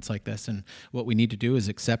tipping points like this. And what we need to do is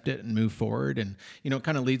accept it and move forward. And, it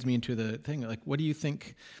kind of leads me into the thing, like, what do you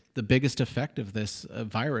think the biggest effect of this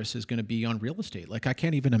virus is going to be on real estate? Like, I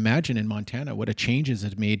can't even imagine in Montana what a changes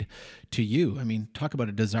it made to you. I mean, talk about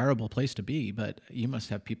a desirable place to be, but you must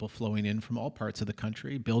have people flowing in from all parts of the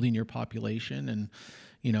country, building your population, and,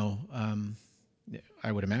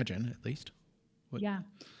 I would imagine, at least. Yeah,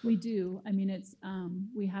 we do. I mean, it's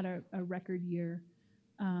we had a record year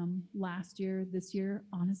last year. This year,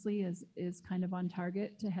 honestly, is kind of on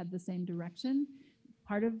target to head the same direction.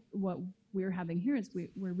 Part of what we're having here is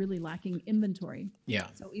we're really lacking inventory. Yeah.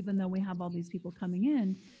 So even though we have all these people coming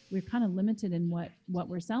in, we're kind of limited in what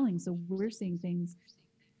we're selling. So we're seeing things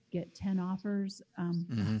get 10 offers,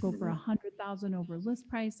 go for 100,000 over list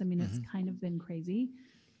price. I mean, it's kind of been crazy.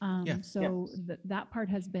 Yeah. So that part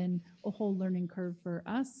has been a whole learning curve for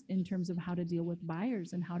us in terms of how to deal with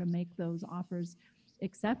buyers and how to make those offers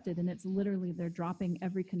accepted. And it's literally they're dropping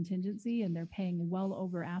every contingency and they're paying well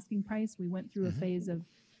over asking price. We went through a phase of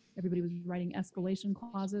everybody was writing escalation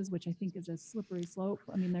clauses, which I think is a slippery slope.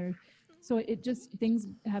 I mean, so it just, things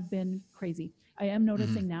have been crazy. I am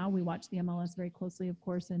noticing now, we watch the MLS very closely, of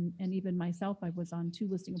course, and even myself, I was on 2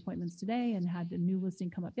 listing appointments today and had a new listing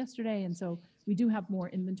come up yesterday. And so we do have more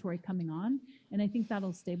inventory coming on. And I think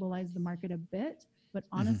that'll stabilize the market a bit. But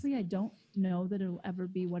honestly, I don't know that it'll ever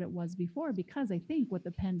be what it was before, because I think what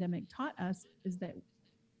the pandemic taught us is that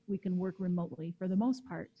we can work remotely for the most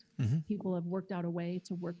part. People have worked out a way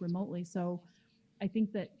to work remotely. So I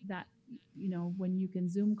think that when you can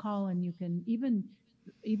Zoom call, and you can even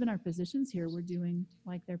our physicians here, we're doing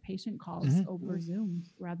like their patient calls over Zoom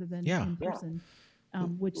rather than in person,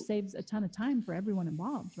 which saves a ton of time for everyone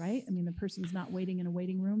involved, right? I mean, the person's not waiting in a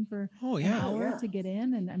waiting room for an hour to get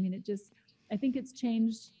in. And I mean, I think it's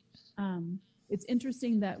changed. It's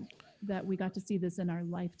interesting that we got to see this in our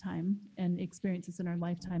lifetime and experience this in our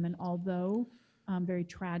lifetime. And although very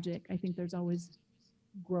tragic, I think there's always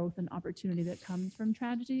growth and opportunity that comes from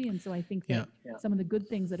tragedy. And so I think that some of the good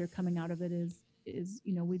things that are coming out of it is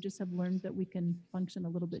we just have learned that we can function a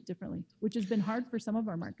little bit differently, which has been hard for some of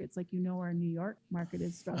our markets. Like, our New York market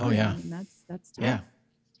is struggling. I mean, that's tough. Yeah.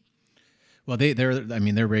 Well,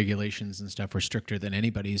 their regulations and stuff were stricter than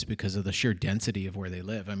anybody's because of the sheer density of where they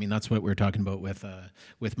live. I mean, that's what we're talking about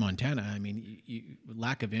with Montana. I mean,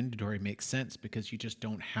 lack of inventory makes sense because you just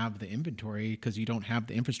don't have the inventory, because you don't have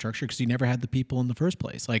the infrastructure, because you never had the people in the first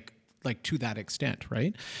place. Like to that extent,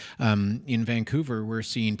 right? In Vancouver, we're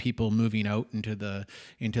seeing people moving out into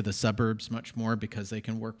the suburbs much more because they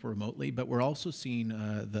can work remotely. But we're also seeing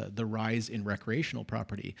the rise in recreational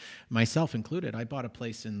property, myself included. I bought a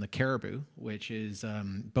place in the Caribou, which is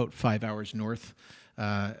about 5 hours north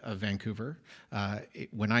of Vancouver.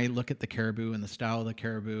 When I look at the Caribou and the style of the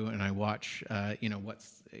Caribou, and I watch,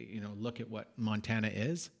 look at what Montana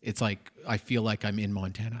is, it's like I feel like I'm in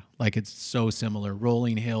Montana. Like, it's so similar: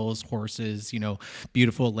 rolling hills, horses,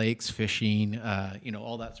 beautiful lakes, fishing,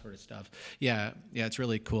 all that sort of stuff. Yeah, it's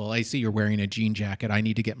really cool. I see you're wearing a jean jacket. I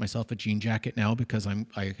need to get myself a jean jacket now because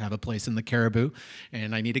I have a place in the Caribou,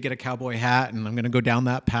 and I need to get a cowboy hat, and I'm going to go down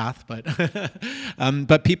that path.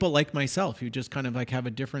 But people like myself who just kind of like have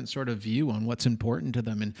a different sort of view on what's important to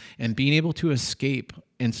them, and being able to escape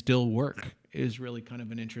and still work is really kind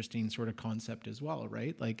of an interesting sort of concept as well,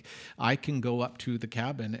 right? Like, I can go up to the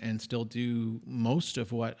cabin and still do most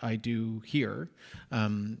of what I do here.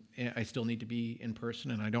 I still need to be in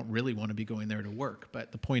person, and I don't really want to be going there to work.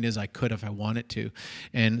 But the point is, I could if I wanted to.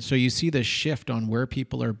 And so you see this shift on where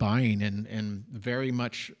people are buying, and very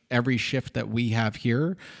much every shift that we have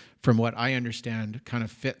here, from what I understand, kind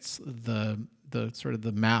of fits the sort of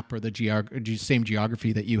the map or the same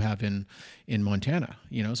geography that you have in Montana,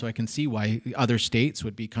 so I can see why other states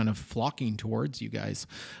would be kind of flocking towards you guys,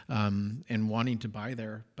 and wanting to buy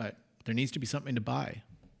there, but there needs to be something to buy,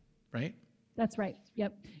 right? That's right.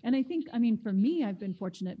 Yep. And I think, for me, I've been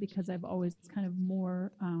fortunate because I've always kind of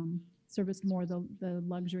more serviced more the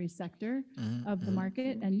luxury sector of the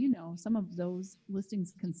market. And, some of those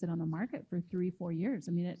listings can sit on the market for 3-4 years.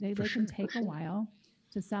 I mean, they can take a while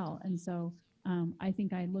to sell. And so I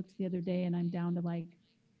think I looked the other day and I'm down to like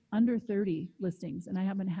under 30 listings, and I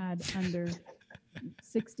haven't had under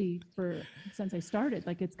 60 since I started.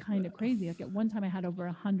 Like, it's kind of crazy. Like, at one time I had over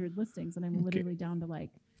 100 listings, and I'm literally down to like.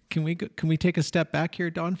 Can we take a step back here,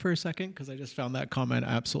 Dawn, for a second? Because I just found that comment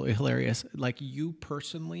absolutely hilarious. Like, you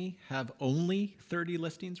personally have only 30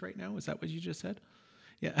 listings right now? Is that what you just said?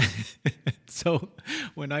 Yeah. So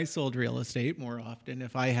when I sold real estate, more often,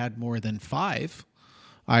 if I had more than 5,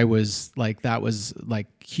 I was like, that was like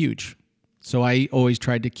huge. So I always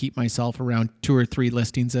tried to keep myself around 2 or 3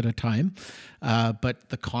 listings at a time. But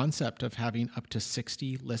the concept of having up to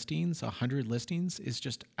 60 listings, 100 listings, is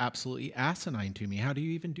just absolutely asinine to me. How do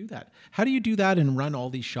you even do that? How do you do that and run all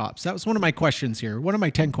these shops? That was one of my questions here. One of my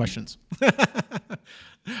 10 questions.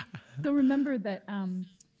 So remember that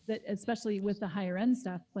that especially with the higher end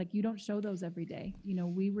stuff, like, you don't show those every day.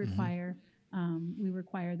 We require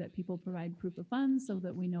that people provide proof of funds so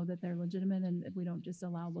that we know that they're legitimate, and we don't just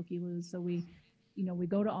allow looky-loos. So we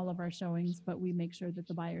go to all of our showings, but we make sure that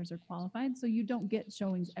the buyers are qualified. So you don't get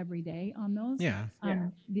showings every day on those. Yeah.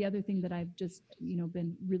 The other thing that I've just,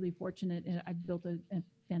 been really fortunate, and I've built a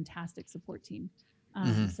fantastic support team.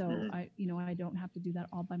 So I don't have to do that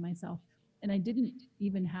all by myself. And I didn't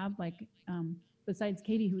even have besides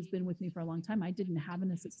Katie, who's been with me for a long time, I didn't have an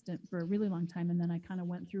assistant for a really long time. And then I kind of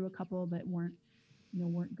went through a couple that weren't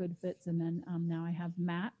weren't good fits. And then now I have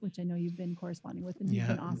Matt, which I know you've been corresponding with, and he's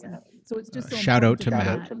been awesome. So it's just so shout out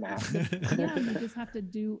important to Matt. Yeah, you just have to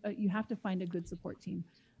you have to find a good support team.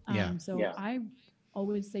 I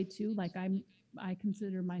always say too, like I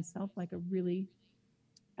consider myself like a really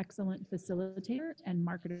excellent facilitator and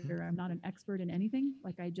marketer. I'm not an expert in anything.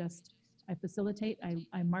 Like I facilitate,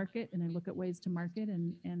 I market, and I look at ways to market,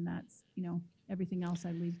 and that's, everything else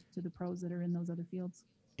I leave to the pros that are in those other fields.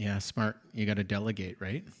 Yeah, smart. You got to delegate,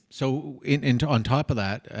 right? So, on top of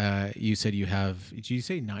that, you said you have. Did you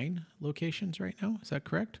say 9 locations right now? Is that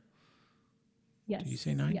correct? Yes. Did you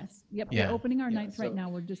say 9? Yes. Yep. Yeah. We're opening our 9th right now.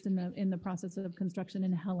 We're just in the process of construction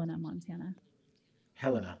in Helena, Montana.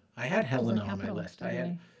 Helena. I had Helena on my list. By the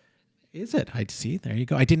way. Is it? I see. There you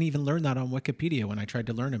go. I didn't even learn that on Wikipedia when I tried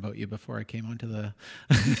to learn about you before I came onto the.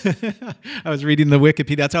 I was reading the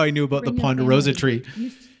Wikipedia. That's how I knew about the Ponderosa tree.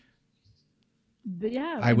 We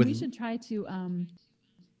should try to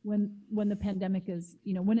when the pandemic is,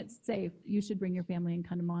 when it's safe, you should bring your family and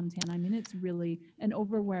come to Montana. I mean, it's really, and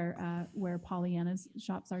over where Pollyanna's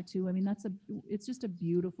shops are too. I mean, it's just a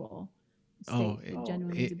beautiful state. It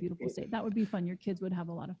genuinely is a beautiful state. That would be fun. Your kids would have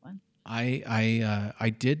a lot of fun.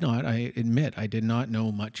 I did not. I admit I did not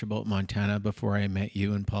know much about Montana before I met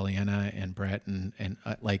you and Pollyanna and Brett and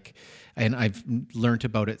I've learned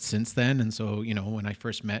about it since then. And so when I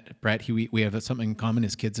first met Brett, we have something in common.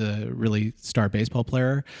 His kid's a really star baseball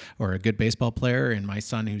player or a good baseball player, and my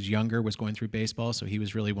son, who's younger, was going through baseball, so he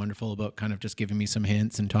was really wonderful about kind of just giving me some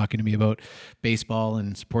hints and talking to me about baseball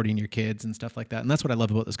and supporting your kids and stuff like that. And that's what I love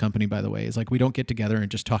about this company, by the way, is like we don't get together and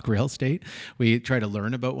just talk real estate. We try to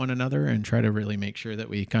learn about one another and try to really make sure that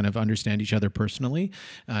we kind of understand each other personally.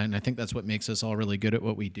 And I think that's what makes us all really good at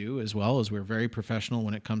what we do, as well as we're very professional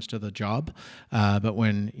when it comes to the job. But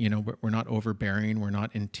when, we're not overbearing, we're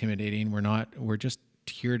not intimidating, we're just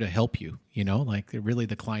here to help you, like really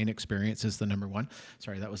the client experience is the number one.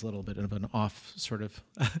 Sorry, that was a little bit of an off sort of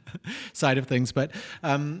side of things, but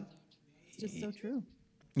it's just so true.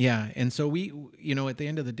 Yeah. And so we, at the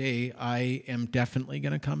end of the day, I am definitely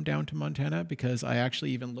going to come down to Montana because I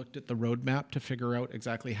actually even looked at the roadmap to figure out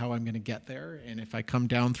exactly how I'm going to get there. And if I come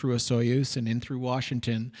down through Osoyoos and in through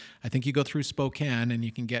Washington, I think you go through Spokane and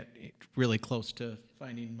you can get really close to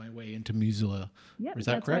finding my way into Missoula. Yeah, is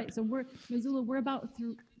that that's correct? Right. So Missoula, we're about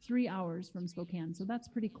 3 hours from Spokane. So that's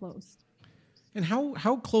pretty close. And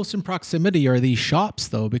how close in proximity are these shops,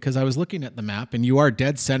 though? Because I was looking at the map, and you are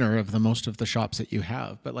dead center of most of the shops that you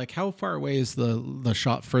have. But like, how far away is the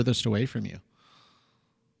shop furthest away from you?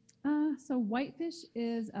 So Whitefish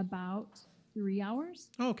is about 3 hours.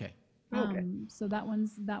 Oh, okay. So that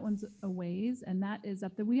one's a ways, and that is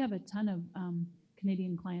up there. We have a ton of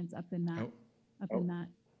Canadian clients up in that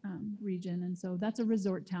region, and so that's a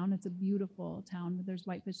resort town. It's a beautiful town. There's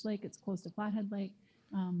Whitefish Lake. It's close to Flathead Lake.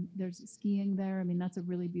 There's skiing there. I mean, that's a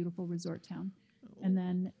really beautiful resort town. And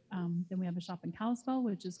then we have a shop in Kalispell,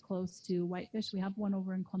 which is close to Whitefish. We have one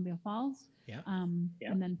over in Columbia Falls. And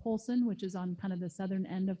then Polson, which is on kind of the southern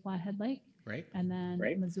end of Flathead Lake. Right. And then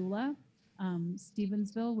Missoula,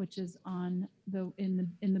 Stevensville, which is in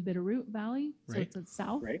the Bitterroot Valley. So it's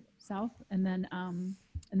south. And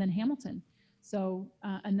then Hamilton. So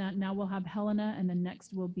and that now we'll have Helena, and then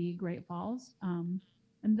next will be Great Falls.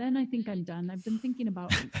 And then I think I'm done. I've been thinking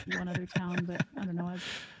about one other town, but I don't know. As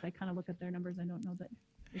I kind of look at their numbers, I don't know that.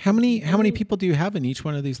 How many people do you have in each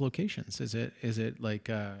one of these locations? Is it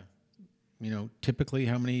like typically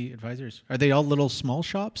how many advisors? Are they all little small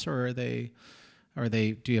shops, or are they?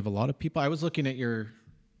 Do you have a lot of people? I was looking at your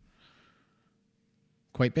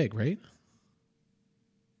quite big, right?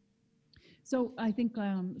 So I think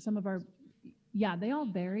some of our, they all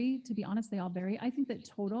vary. To be honest, they all vary. I think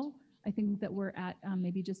that we're at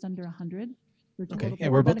maybe just under 100. Okay. Yeah,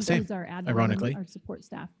 we're both the same. Our admin, ironically, our support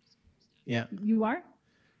staff. Yeah. You are?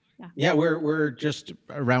 Yeah, we're just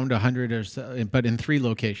around 100 or so, but in 3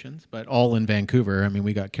 locations, but all in Vancouver. I mean,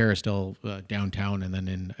 we got Caristel downtown, and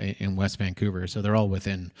then in West Vancouver, so they're all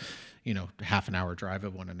within, half an hour drive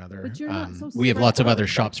of one another. But you're not so we have lots of other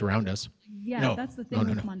shops around us. Yeah, that's the thing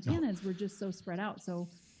with Montana is we're just so spread out. So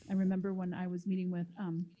I remember when I was meeting with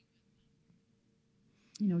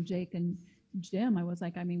Jake and Jim, I was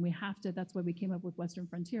like, I mean, we have to, that's why we came up with Western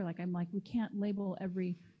Frontier. Like, I'm like, we can't label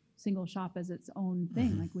every single shop as its own thing.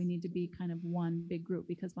 Mm-hmm. Like, we need to be kind of one big group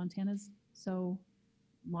because Montana's so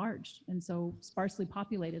large and so sparsely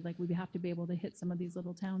populated. Like we have to be able to hit some of these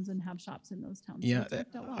little towns and have shops in those towns. Yeah, so it's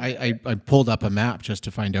worked out well. I pulled up a map just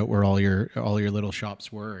to find out where all your little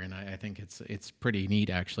shops were, and I think it's pretty neat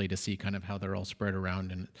actually to see kind of how they're all spread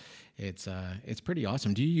around, and it's pretty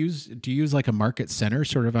awesome. Do you use like a market center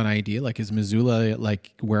sort of an idea? Like is Missoula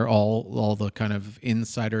like where all the kind of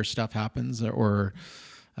insider stuff happens, or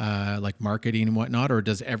like marketing and whatnot, or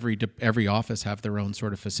does every office have their own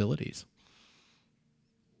sort of facilities?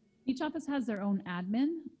 Each office has their own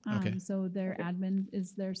admin. Okay. So their admin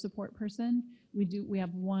is their support person. We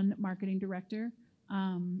have one marketing director.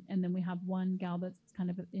 And then we have one gal that's kind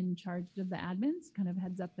of in charge of the admins, kind of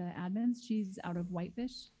heads up the admins. She's out of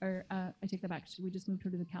Whitefish, or I take that back. We just moved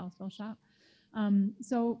her to the Kalispell shop.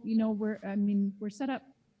 So, we're set up.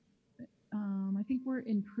 I think we're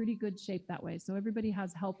in pretty good shape that way. So everybody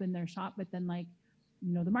has help in their shop, but then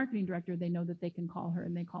the marketing director, they know that they can call her,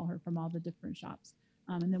 and they call her from all the different shops.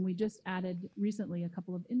 And then we just added recently a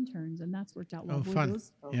couple of interns, and that's worked out well. Oh, fun.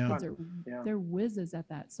 Yeah. They're whizzes at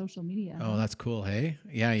that social media. Oh, that's cool. Hey,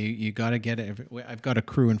 yeah, you got to get it. I've got a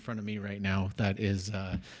crew in front of me right now that is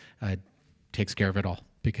takes care of it all,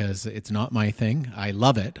 because it's not my thing. I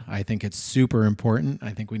love it. I think it's super important.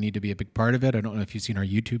 I think we need to be a big part of it. I don't know if you've seen our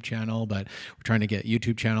YouTube channel, but we're trying to get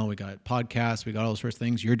YouTube channel. We got podcasts. We got all those sorts of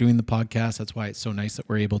things. You're doing the podcast. That's why it's so nice that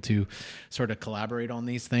we're able to sort of collaborate on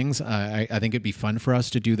these things. I think it'd be fun for us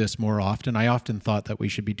to do this more often. I often thought that we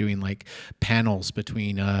should be doing like panels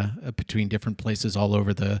between different places all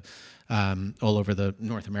over the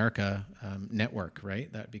North America network,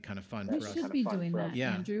 right? That'd be kind of fun for us. We should be doing that,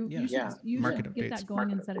 Yeah. Andrew. Yeah. You Market should get updates. that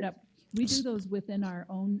going and set it up. We do those within our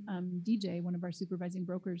own DJ, one of our supervising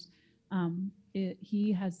brokers.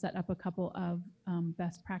 He has set up a couple of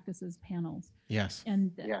best practices panels. Yes.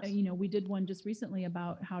 And, we did one just recently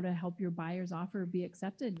about how to help your buyer's offer be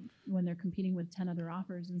accepted when they're competing with 10 other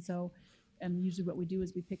offers. And so usually what we do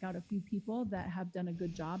is we pick out a few people that have done a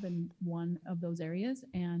good job in one of those areas,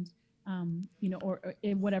 and or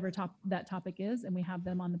in whatever that topic is, and we have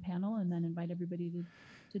them on the panel and then invite everybody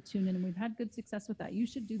to tune in. And we've had good success with that. You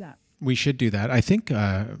should do that. We should do that. I think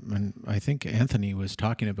Anthony was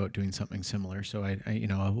talking about doing something similar. So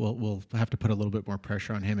we'll have to put a little bit more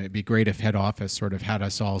pressure on him. It'd be great if head office sort of had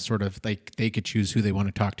us all sort of like they could choose who they want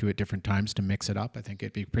to talk to at different times to mix it up. I think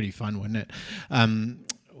it'd be pretty fun, wouldn't it?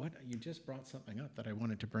 What you just brought something up that I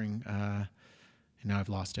wanted to bring, and now I've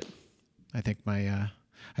lost it. I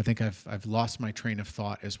think I've lost my train of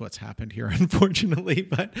thought is what's happened here, unfortunately.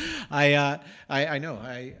 But I know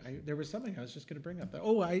there was something I was just going to bring up.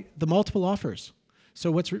 The multiple offers. So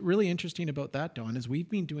what's really interesting about that, Dawn, is we've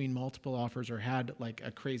been doing multiple offers or had like a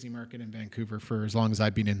crazy market in Vancouver for as long as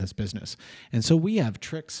I've been in this business. And so we have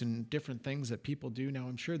tricks and different things that people do. Now,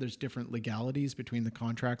 I'm sure there's different legalities between the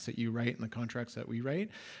contracts that you write and the contracts that we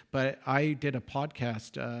write. But I did a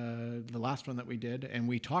podcast, the last one that we did, and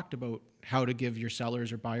we talked about how to give your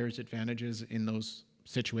sellers or buyers advantages in those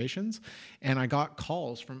situations. And I got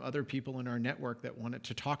calls from other people in our network that wanted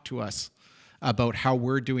to talk to us about how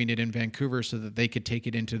we're doing it in Vancouver so that they could take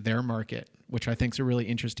it into their market, which I think is a really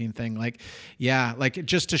interesting thing. Like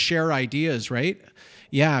just to share ideas, right?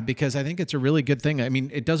 Yeah, because I think it's a really good thing. I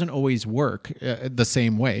mean, it doesn't always work the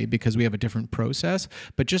same way because we have a different process,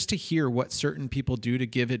 but just to hear what certain people do to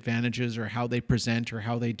give advantages or how they present or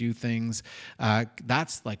how they do things,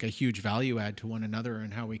 that's like a huge value add to one another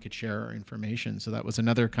and how we could share our information. So that was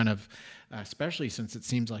another kind of, especially since it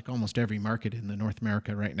seems like almost every market in the North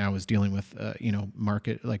America right now is dealing with,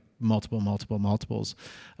 market, like multiples.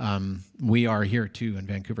 We are here too in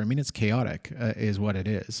Vancouver. I mean, it's chaotic is what it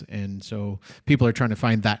is. And so people are trying to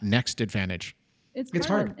find that next advantage. It's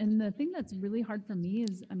hard. And the thing that's really hard for me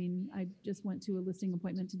is, I just went to a listing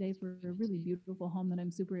appointment today for a really beautiful home that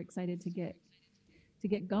I'm super excited to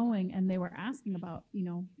get going. And they were asking about,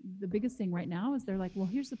 the biggest thing right now is they're like, well,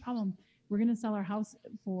 here's the problem. We're going to sell our house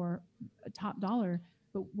for a top dollar,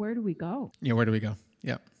 but where do we go? Yeah, where do we go?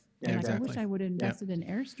 Yeah. And exactly. I wish I would have invested in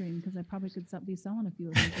Airstream because I probably could be selling a few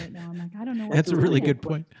of these right now. I'm like, I don't know. That's a really good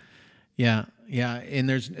point. Yeah. And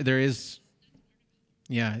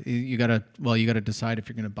you gotta decide if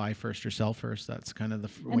you're going to buy first or sell first. That's kind of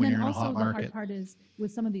when you're in a hot market. And then also the hard part is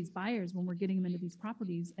with some of these buyers when we're getting them into these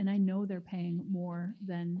properties, and I know they're paying more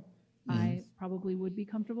than I probably would be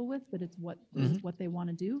comfortable with, but it's what they want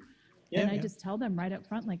to do. And I just tell them right up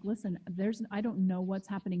front, like, listen, I don't know what's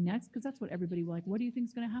happening next, because that's what everybody will like. What do you think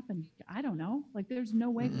is going to happen? I don't know. Like, there's no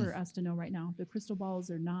way for us to know right now. The crystal balls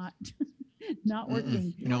are not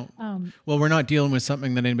working. No. Well, we're not dealing with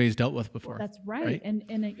something that anybody's dealt with before. That's right.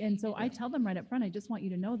 And so I tell them right up front, I just want you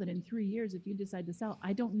to know that in 3 years, if you decide to sell,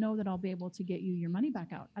 I don't know that I'll be able to get you your money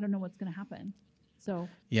back out. I don't know what's going to happen. So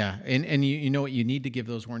Yeah, and you know what, you need to give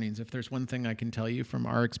those warnings. If there's one thing I can tell you from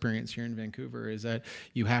our experience here in Vancouver is that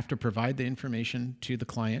you have to provide the information to the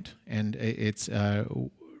client, and it's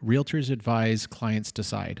realtors advise, clients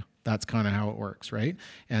decide. That's kind of how it works, right?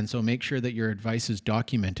 And so make sure that your advice is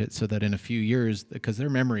documented so that in a few years, because their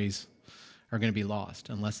memories are going to be lost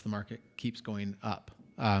unless the market keeps going up.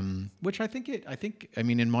 Which I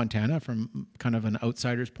mean, in Montana, from kind of an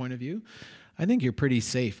outsider's point of view, I think you're pretty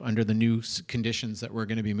safe under the new conditions that we're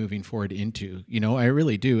going to be moving forward into. You know, I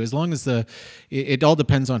really do. As long as it all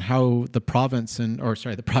depends on how the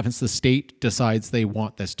the state decides they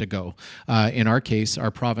want this to go. In our case,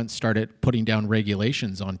 our province started putting down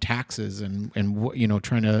regulations on taxes and you know,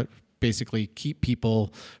 trying to basically keep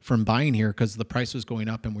people from buying here because the price was going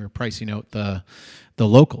up and we were pricing out the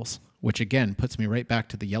locals, which again puts me right back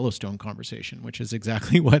to the Yellowstone conversation, which is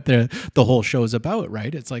exactly what the whole show is about,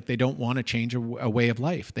 right? It's like they don't want to change a way of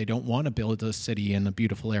life. They don't want to build a city in a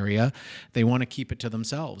beautiful area. They want to keep it to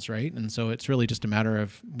themselves, right? And so it's really just a matter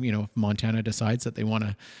of, you know, if Montana decides that they want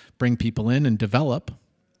to bring people in and develop,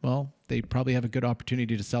 well, they probably have a good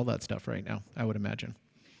opportunity to sell that stuff right now, I would imagine.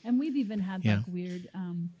 And we've even had like weird,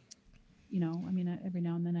 you know, I mean, every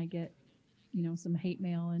now and then I get, you know, some hate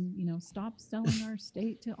mail and, you know, stop selling our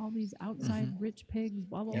state to all these outside rich pigs,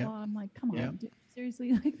 blah, blah, blah. I'm like, come on,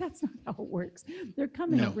 seriously, like that's not how it works. They're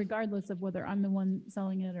coming regardless of whether I'm the one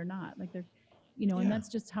selling it or not. Like they're, you know, and that's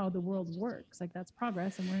just how the world works. Like that's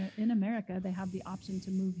progress. And we're in America, they have the option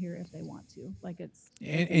to move here if they want to. Like it's.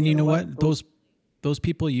 And you know what? Those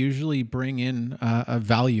people usually bring in a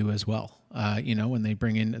value as well. You know, when they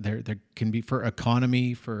bring in, there can be for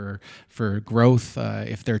economy, for growth.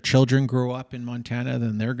 If their children grow up in Montana,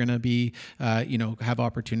 then they're going to be, you know, have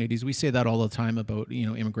opportunities. We say that all the time about, you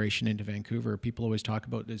know, immigration into Vancouver. People always talk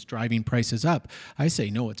about is driving prices up. I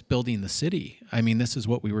say, no, it's building the city. I mean, this is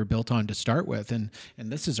what we were built on to start with. And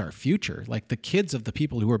this is our future. Like the kids of the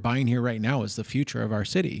people who are buying here right now is the future of our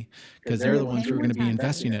city because they're the ones who are going to be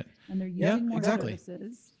investing it. And they're using more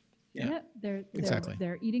services. Yeah, they're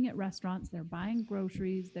eating at restaurants, they're buying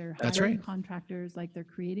groceries, they're hiring contractors, like they're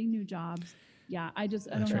creating new jobs. Yeah, I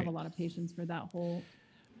don't have a lot of patience for that whole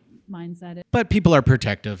mindset. But people are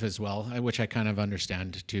protective as well, which I kind of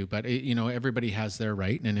understand too. But you know, everybody has their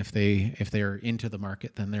right, and if they're into the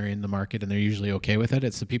market, then they're in the market, and they're usually okay with it.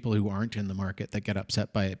 It's the people who aren't in the market that get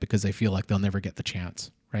upset by it because they feel like they'll never get the chance,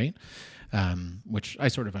 right? Which I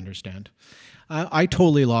sort of understand. I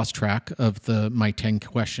totally lost track of my 10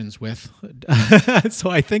 questions with. So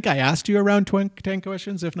I think I asked you around 10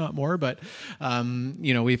 questions, if not more. But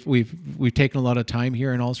you know, we've taken a lot of time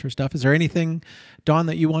here and all sorts of stuff. Is there anything, Dawn,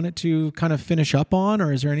 that you wanted to kind of finish up on,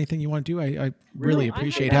 or is there anything you want to do? I really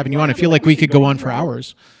appreciate having you on. I feel like we could go on for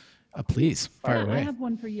hours. Please, fire away. I have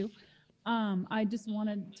one for you. I just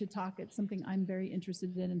wanted to talk. It's something I'm very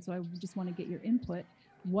interested in, and so I just want to get your input.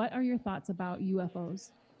 What are your thoughts about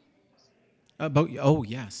UFOs?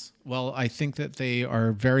 Yes. Well, I think that they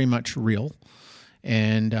are very much real,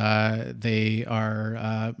 and they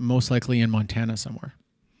are most likely in Montana somewhere.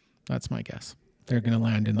 That's my guess. They're going to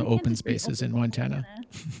land in the open spaces in Montana.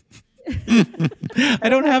 I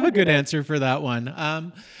don't have a good answer for that one.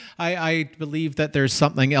 I believe that there's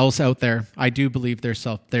something else out there. I do believe there's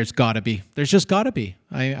got to be. There's just got to be.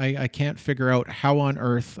 I can't figure out how on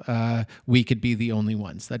earth we could be the only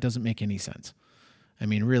ones. That doesn't make any sense. I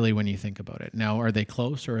mean, really, when you think about it. Now, are they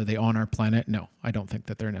close or are they on our planet? No, I don't think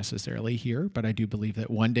that they're necessarily here, but I do believe that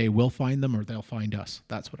one day we'll find them or they'll find us.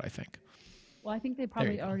 That's what I think. Well, I think they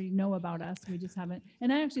probably already know about us. We just haven't.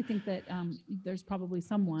 And I actually think that there's probably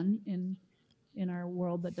someone in our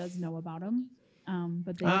world that does know about them,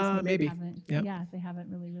 but they just maybe haven't. Yeah, they haven't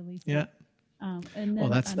really released it. And then well,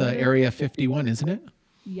 that's the Area 51, isn't it?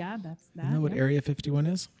 Yeah, that's that. Isn't that what Area 51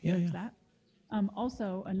 is? Yeah. That.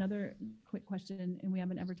 Also, another quick question, and we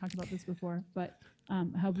haven't ever talked about this before, but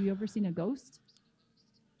have you ever seen a ghost?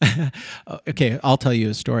 Okay, I'll tell you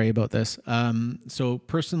a story about this. So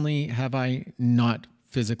personally, have I not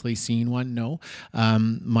physically seen one? No.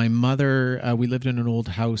 My mother, we lived in an old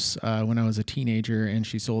house when I was a teenager, and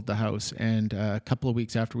she sold the house. And a couple of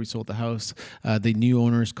weeks after we sold the house, the new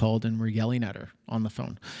owners called and were yelling at her on the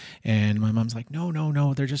phone. And my mom's like,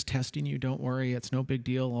 no, they're just testing you. Don't worry. It's no big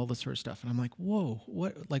deal, all this sort of stuff. And I'm like, whoa,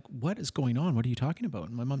 what is going on? What are you talking about?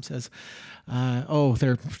 And my mom says,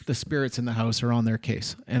 the spirits in the house are on their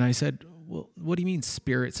case. And I said, well, what do you mean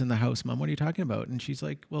spirits in the house, Mom? What are you talking about? And she's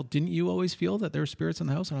like, well, didn't you always feel that there were spirits in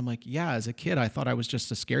the house? And I'm like, yeah, as a kid, I thought I was just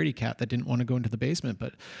a scaredy cat that didn't want to go into the basement,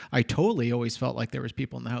 but I totally always felt like there was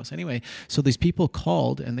people in the house. Anyway, so these people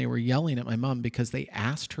called and they were yelling at my mom because they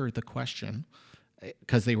asked her the question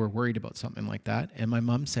because they were worried about something like that. And my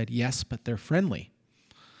mom said, yes, but they're friendly.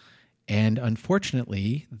 And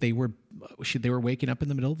unfortunately, they were waking up in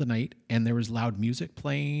the middle of the night, and there was loud music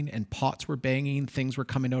playing, and pots were banging, things were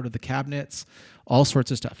coming out of the cabinets, all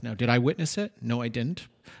sorts of stuff. Now, did I witness it? No, I didn't.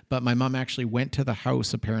 But my mom actually went to the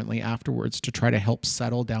house apparently afterwards to try to help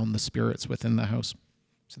settle down the spirits within the house.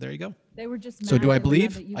 So there you go. They were just mad. So do I They were mad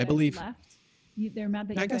believe? that you I guys believe. left. They're mad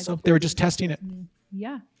that I you guess guys so. They were just left. testing it.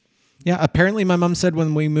 Yeah. Yeah, apparently my mom said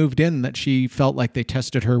when we moved in that she felt like they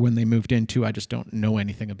tested her when they moved in too. I just don't know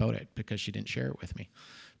anything about it because she didn't share it with me.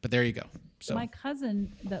 But there you go. So My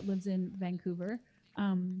cousin that lives in Vancouver,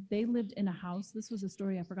 they lived in a house. This was a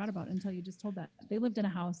story I forgot about until you just told that. They lived in a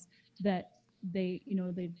house that they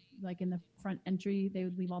like in the front entry, they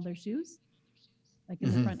would leave all their shoes, like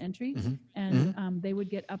in the front entry. And they would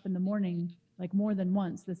get up in the morning, like more than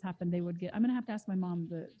once this happened. They would get, I'm going to have to ask my mom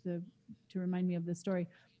to remind me of this story,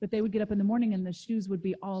 but they would get up in the morning and the shoes would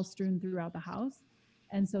be all strewn throughout the house.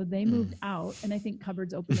 And so they moved out, and I think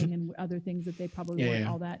cupboards opening and other things that they probably weren't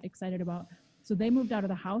all that excited about. So they moved out of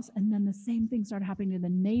the house, and then the same thing started happening to the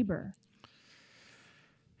neighbor.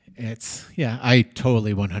 I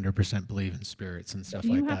totally 100% believe in spirits and stuff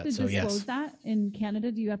like that. Do you have to disclose that in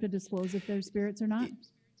Canada? Do you have to disclose if there's spirits or not?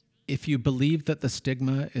 If you believe that the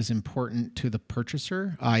stigma is important to the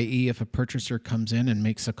purchaser, i.e. if a purchaser comes in and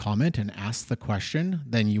makes a comment and asks the question,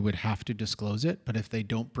 then you would have to disclose it. But if they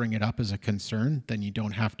don't bring it up as a concern, then you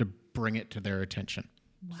don't have to bring it to their attention.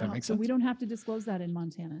 Does that make sense? So we don't have to disclose that in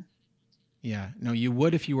Montana. Yeah, no, you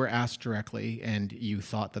would if you were asked directly and you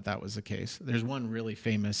thought that was the case. There's one really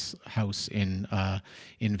famous house in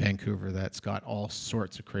Vancouver that's got all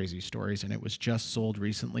sorts of crazy stories, and it was just sold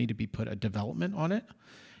recently to be put a development on it.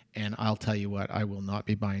 And I'll tell you what, I will not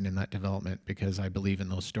be buying in that development because I believe in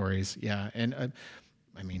those stories. Yeah, and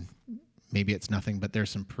I mean, maybe it's nothing, but there's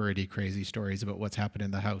some pretty crazy stories about what's happened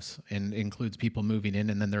in the house, and it includes people moving in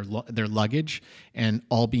and then their luggage and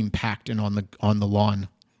all being packed and on the lawn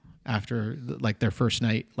after like their first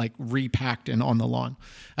night, like repacked and on the lawn.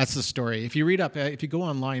 That's the story. If you read up, if you go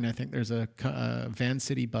online, I think there's a Van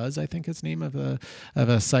City Buzz, I think it's the name of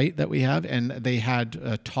a site that we have, and they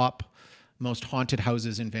had top most haunted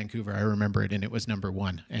houses in Vancouver. I remember it, and it was number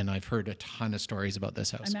 1. And I've heard a ton of stories about this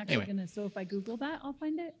house. I'm actually gonna. So if I Google that, I'll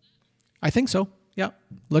find it. I think so. Yeah.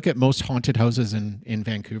 Look at most haunted houses in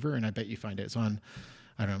Vancouver, and I bet you find it. It's on.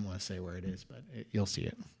 I don't want to say where it is, but you'll see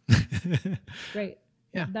it. Great.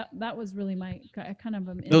 Yeah. That was really my kind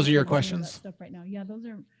of. Those are your questions? That stuff right now. Yeah, those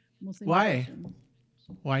are mostly. Why? My questions.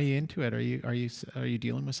 Why are you into it? Are you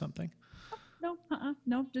dealing with something?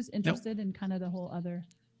 No, just interested in kind of the whole other.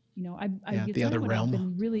 The other realm. I've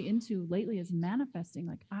been really into lately is manifesting.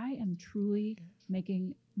 Like I am truly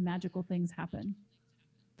making magical things happen.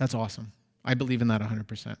 That's awesome. I believe in that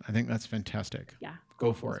 100%. I think that's fantastic. Yeah.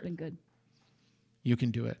 Go for it. It's been good. You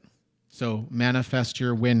can do it. So manifest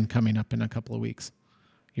your win coming up in a couple of weeks.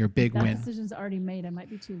 Your big win. That decision's already made. I might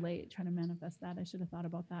be too late trying to manifest that. I should have thought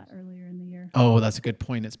about that earlier in the year. Oh, that's a good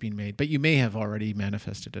point. It's been made. But you may have already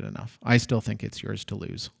manifested it enough. I still think it's yours to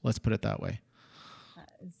lose. Let's put it that way.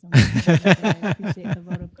 Is so much I appreciate the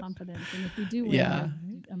vote of confidence, and if we do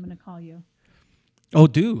win, I'm going to call you. Oh,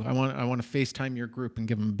 do I want to FaceTime your group and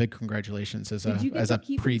give them a big congratulations as a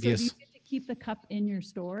previous. So you get to keep the cup in your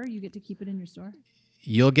store. You get to keep it in your store.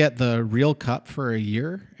 You'll get the real cup for a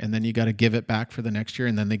year, and then you got to give it back for the next year,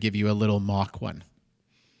 and then they give you a little mock one.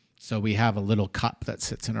 So we have a little cup that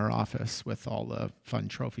sits in our office with all the fun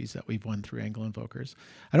trophies that we've won through Angle Invokers.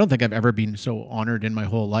 I don't think I've ever been so honored in my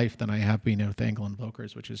whole life than I have been with Angle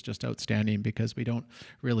Invokers, which is just outstanding because we don't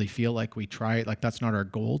really feel like we try it. Like that's not our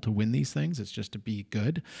goal to win these things. It's just to be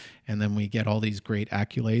good. And then we get all these great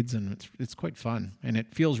accolades, and it's quite fun. And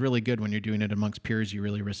it feels really good when you're doing it amongst peers you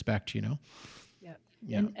really respect, you know?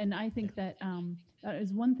 Yeah. And I think that that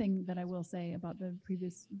is one thing that I will say about the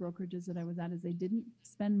previous brokerages that I was at is they didn't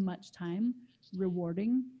spend much time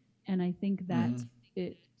rewarding. And I think that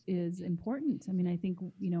it is important. I mean, I think,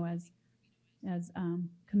 as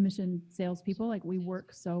commission salespeople, like we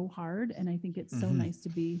work so hard, and I think it's so nice to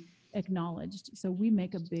be acknowledged. So we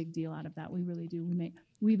make a big deal out of that. We really do.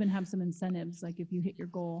 We even have some incentives. Like if you hit your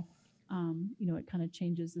goal, it kind of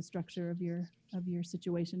changes the structure of your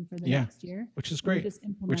situation for the next year, which is great.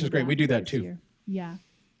 We do that too. Yeah.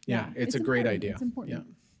 It's a great idea. It's important.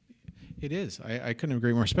 Yeah, it is. I couldn't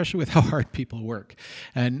agree more, especially with how hard people work.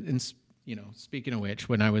 And speaking of which,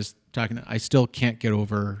 when I was talking, I still can't get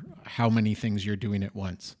over how many things you're doing at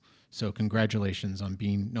once. So congratulations on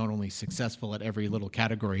being not only successful at every little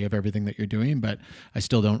category of everything that you're doing, but I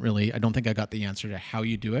don't think I got the answer to how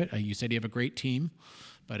you do it. You said you have a great team,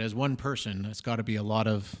 but as one person, it's got to be a lot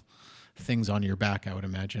of things on your back, I would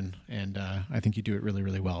imagine. And I think you do it really,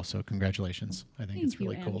 really well. So congratulations. I think it's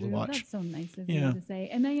really cool to watch. That's so nice of you to say.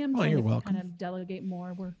 And I am you're trying to welcome. kind of delegate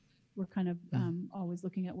more. We're kind of always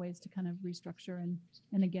looking at ways to kind of restructure.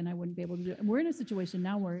 And again, I wouldn't be able to do it. And we're in a situation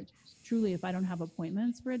now where truly, if I don't have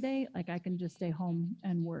appointments for a day, like I can just stay home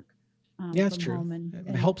and work. Yeah, it's true.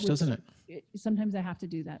 It helps, doesn't it? Sometimes I have to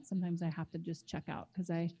do that. Sometimes I have to just check out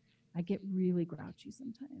because I get really grouchy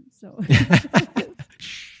sometimes. So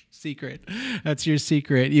secret. That's your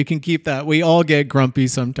secret. You can keep that. We all get grumpy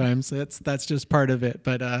sometimes. That's just part of it.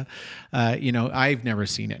 But I've never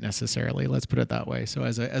seen it necessarily. Let's put it that way. So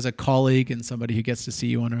as a colleague and somebody who gets to see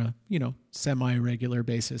you on a semi-regular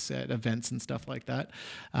basis at events and stuff like that,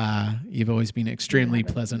 you've always been extremely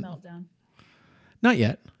pleasant. Meltdown. Not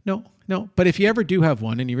yet. No. But if you ever do have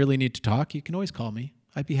one and you really need to talk, you can always call me.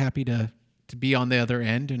 I'd be happy to be on the other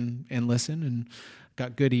end and listen, and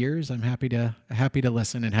got good ears. I'm happy to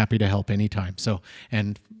listen and happy to help anytime. So,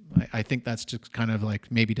 and I think that's just kind of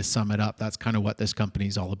like, maybe to sum it up, that's kind of what this company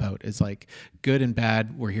is all about, is like good and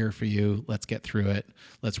bad. We're here for you. Let's get through it.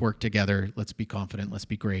 Let's work together. Let's be confident. Let's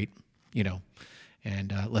be great,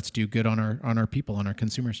 and let's do good on our people, on our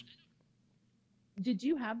consumers. Did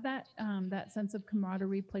you have that that sense of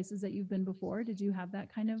camaraderie places that you've been before? Did you have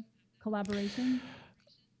that kind of collaboration?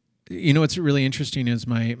 What's really interesting is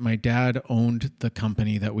my dad owned the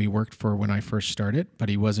company that we worked for when I first started, but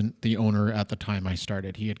he wasn't the owner at the time I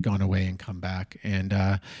started. He had gone away and come back.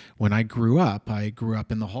 And when I grew up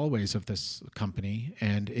in the hallways of this company,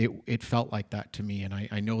 and it felt like that to me. And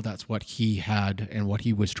I know that's what he had, and what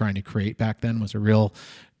he was trying to create back then was a real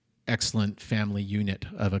excellent family unit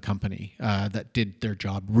of a company that did their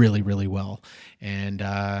job really, really well. And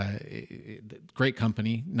great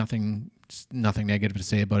company, nothing negative to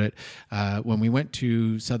say about it. When we went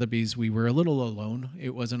to Sotheby's, we were a little alone.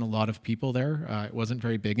 It wasn't a lot of people there. It wasn't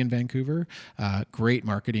very big in Vancouver. Great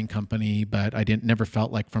marketing company, but I never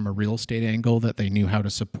felt like from a real estate angle that they knew how to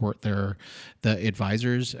support the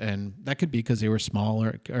advisors. And that could be because they were small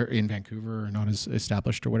or in Vancouver or not as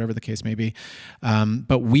established or whatever the case may be.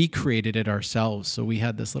 But we created it ourselves. So we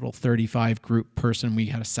had this little 35 group person. We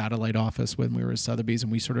had a satellite office when we were at Sotheby's,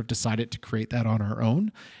 and we sort of decided to create that on our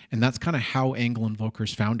own. And that's kind of how Engel &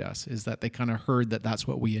 Volkers found us, is that they kind of heard that that's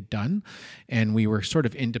what we had done, and we were sort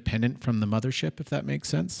of independent from the mothership, if that makes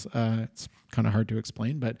sense. It's kind of hard to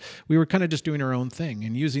explain, but we were kind of just doing our own thing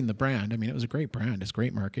and using the brand. I mean, it was a great brand. It's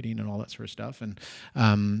great marketing and all that sort of stuff. And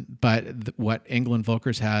what Engel &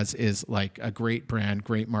 Volkers has is like a great brand,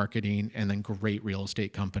 great marketing, and then great real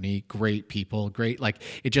estate company, great people, great, like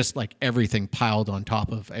it just like everything piled on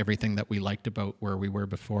top of everything that we liked about where we were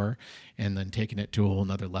before, and then taking it to a whole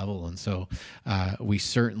nother level. And so we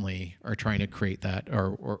certainly are trying to create that,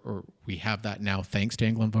 or we have that now thanks to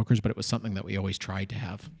Engel & Volkers, but it was something that we always tried to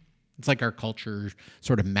have. It's like our culture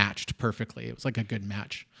sort of matched perfectly. It was like a good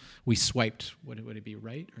match. We swiped, would it be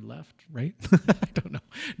right or left, right? I don't know.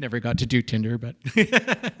 Never got to do Tinder, but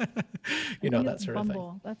that sort of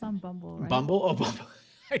thing. That's on Bumble, right? Bumble? Oh, Bumble.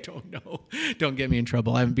 I don't know. Don't get me in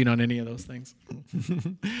trouble. I haven't been on any of those things.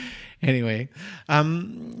 Anyway,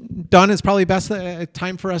 Don, it's probably best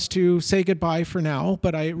time for us to say goodbye for now,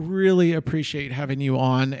 but I really appreciate having you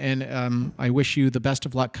on, and I wish you the best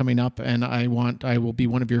of luck coming up, and I will be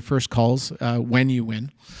one of your first calls when you win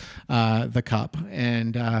the cup,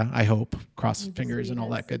 and I hope, cross fingers and all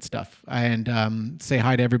that good stuff. And say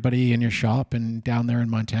hi to everybody in your shop and down there in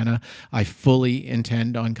Montana. I fully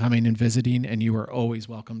intend on coming and visiting, and you are always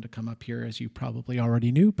welcome to come up here, as you probably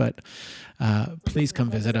already knew, but please come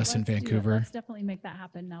visit us in Vancouver. Let's definitely make that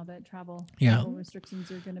happen now that travel restrictions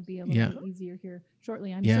are going to be a little bit easier here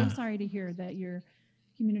shortly. I'm so sorry to hear that your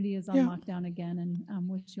community is on lockdown again, and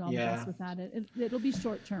wish you all the best with that. It'll be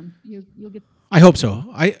short term. You'll get. I hope so.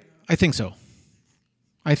 I think so.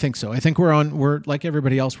 I think we're like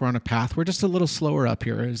everybody else. We're on a path. We're just a little slower up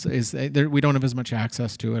here. We don't have as much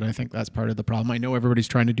access to it. I think that's part of the problem. I know everybody's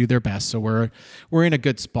trying to do their best, so we're in a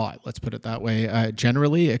good spot. Let's put it that way.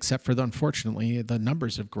 Generally, except for unfortunately, the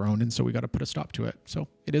numbers have grown, and so we got to put a stop to it. So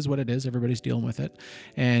it is what it is. Everybody's dealing with it,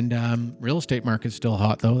 and real estate market's still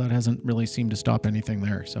hot though. That hasn't really seemed to stop anything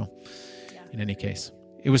there. So, in any case.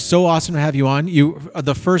 It was so awesome to have you on. You are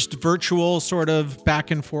the first virtual sort of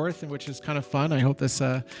back and forth, which is kind of fun. I hope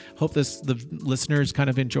the listeners kind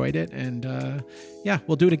of enjoyed it. And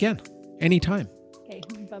we'll do it again anytime. Okay,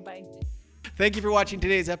 bye-bye. Thank you for watching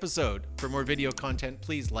today's episode. For more video content,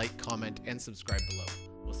 please like, comment, and subscribe below.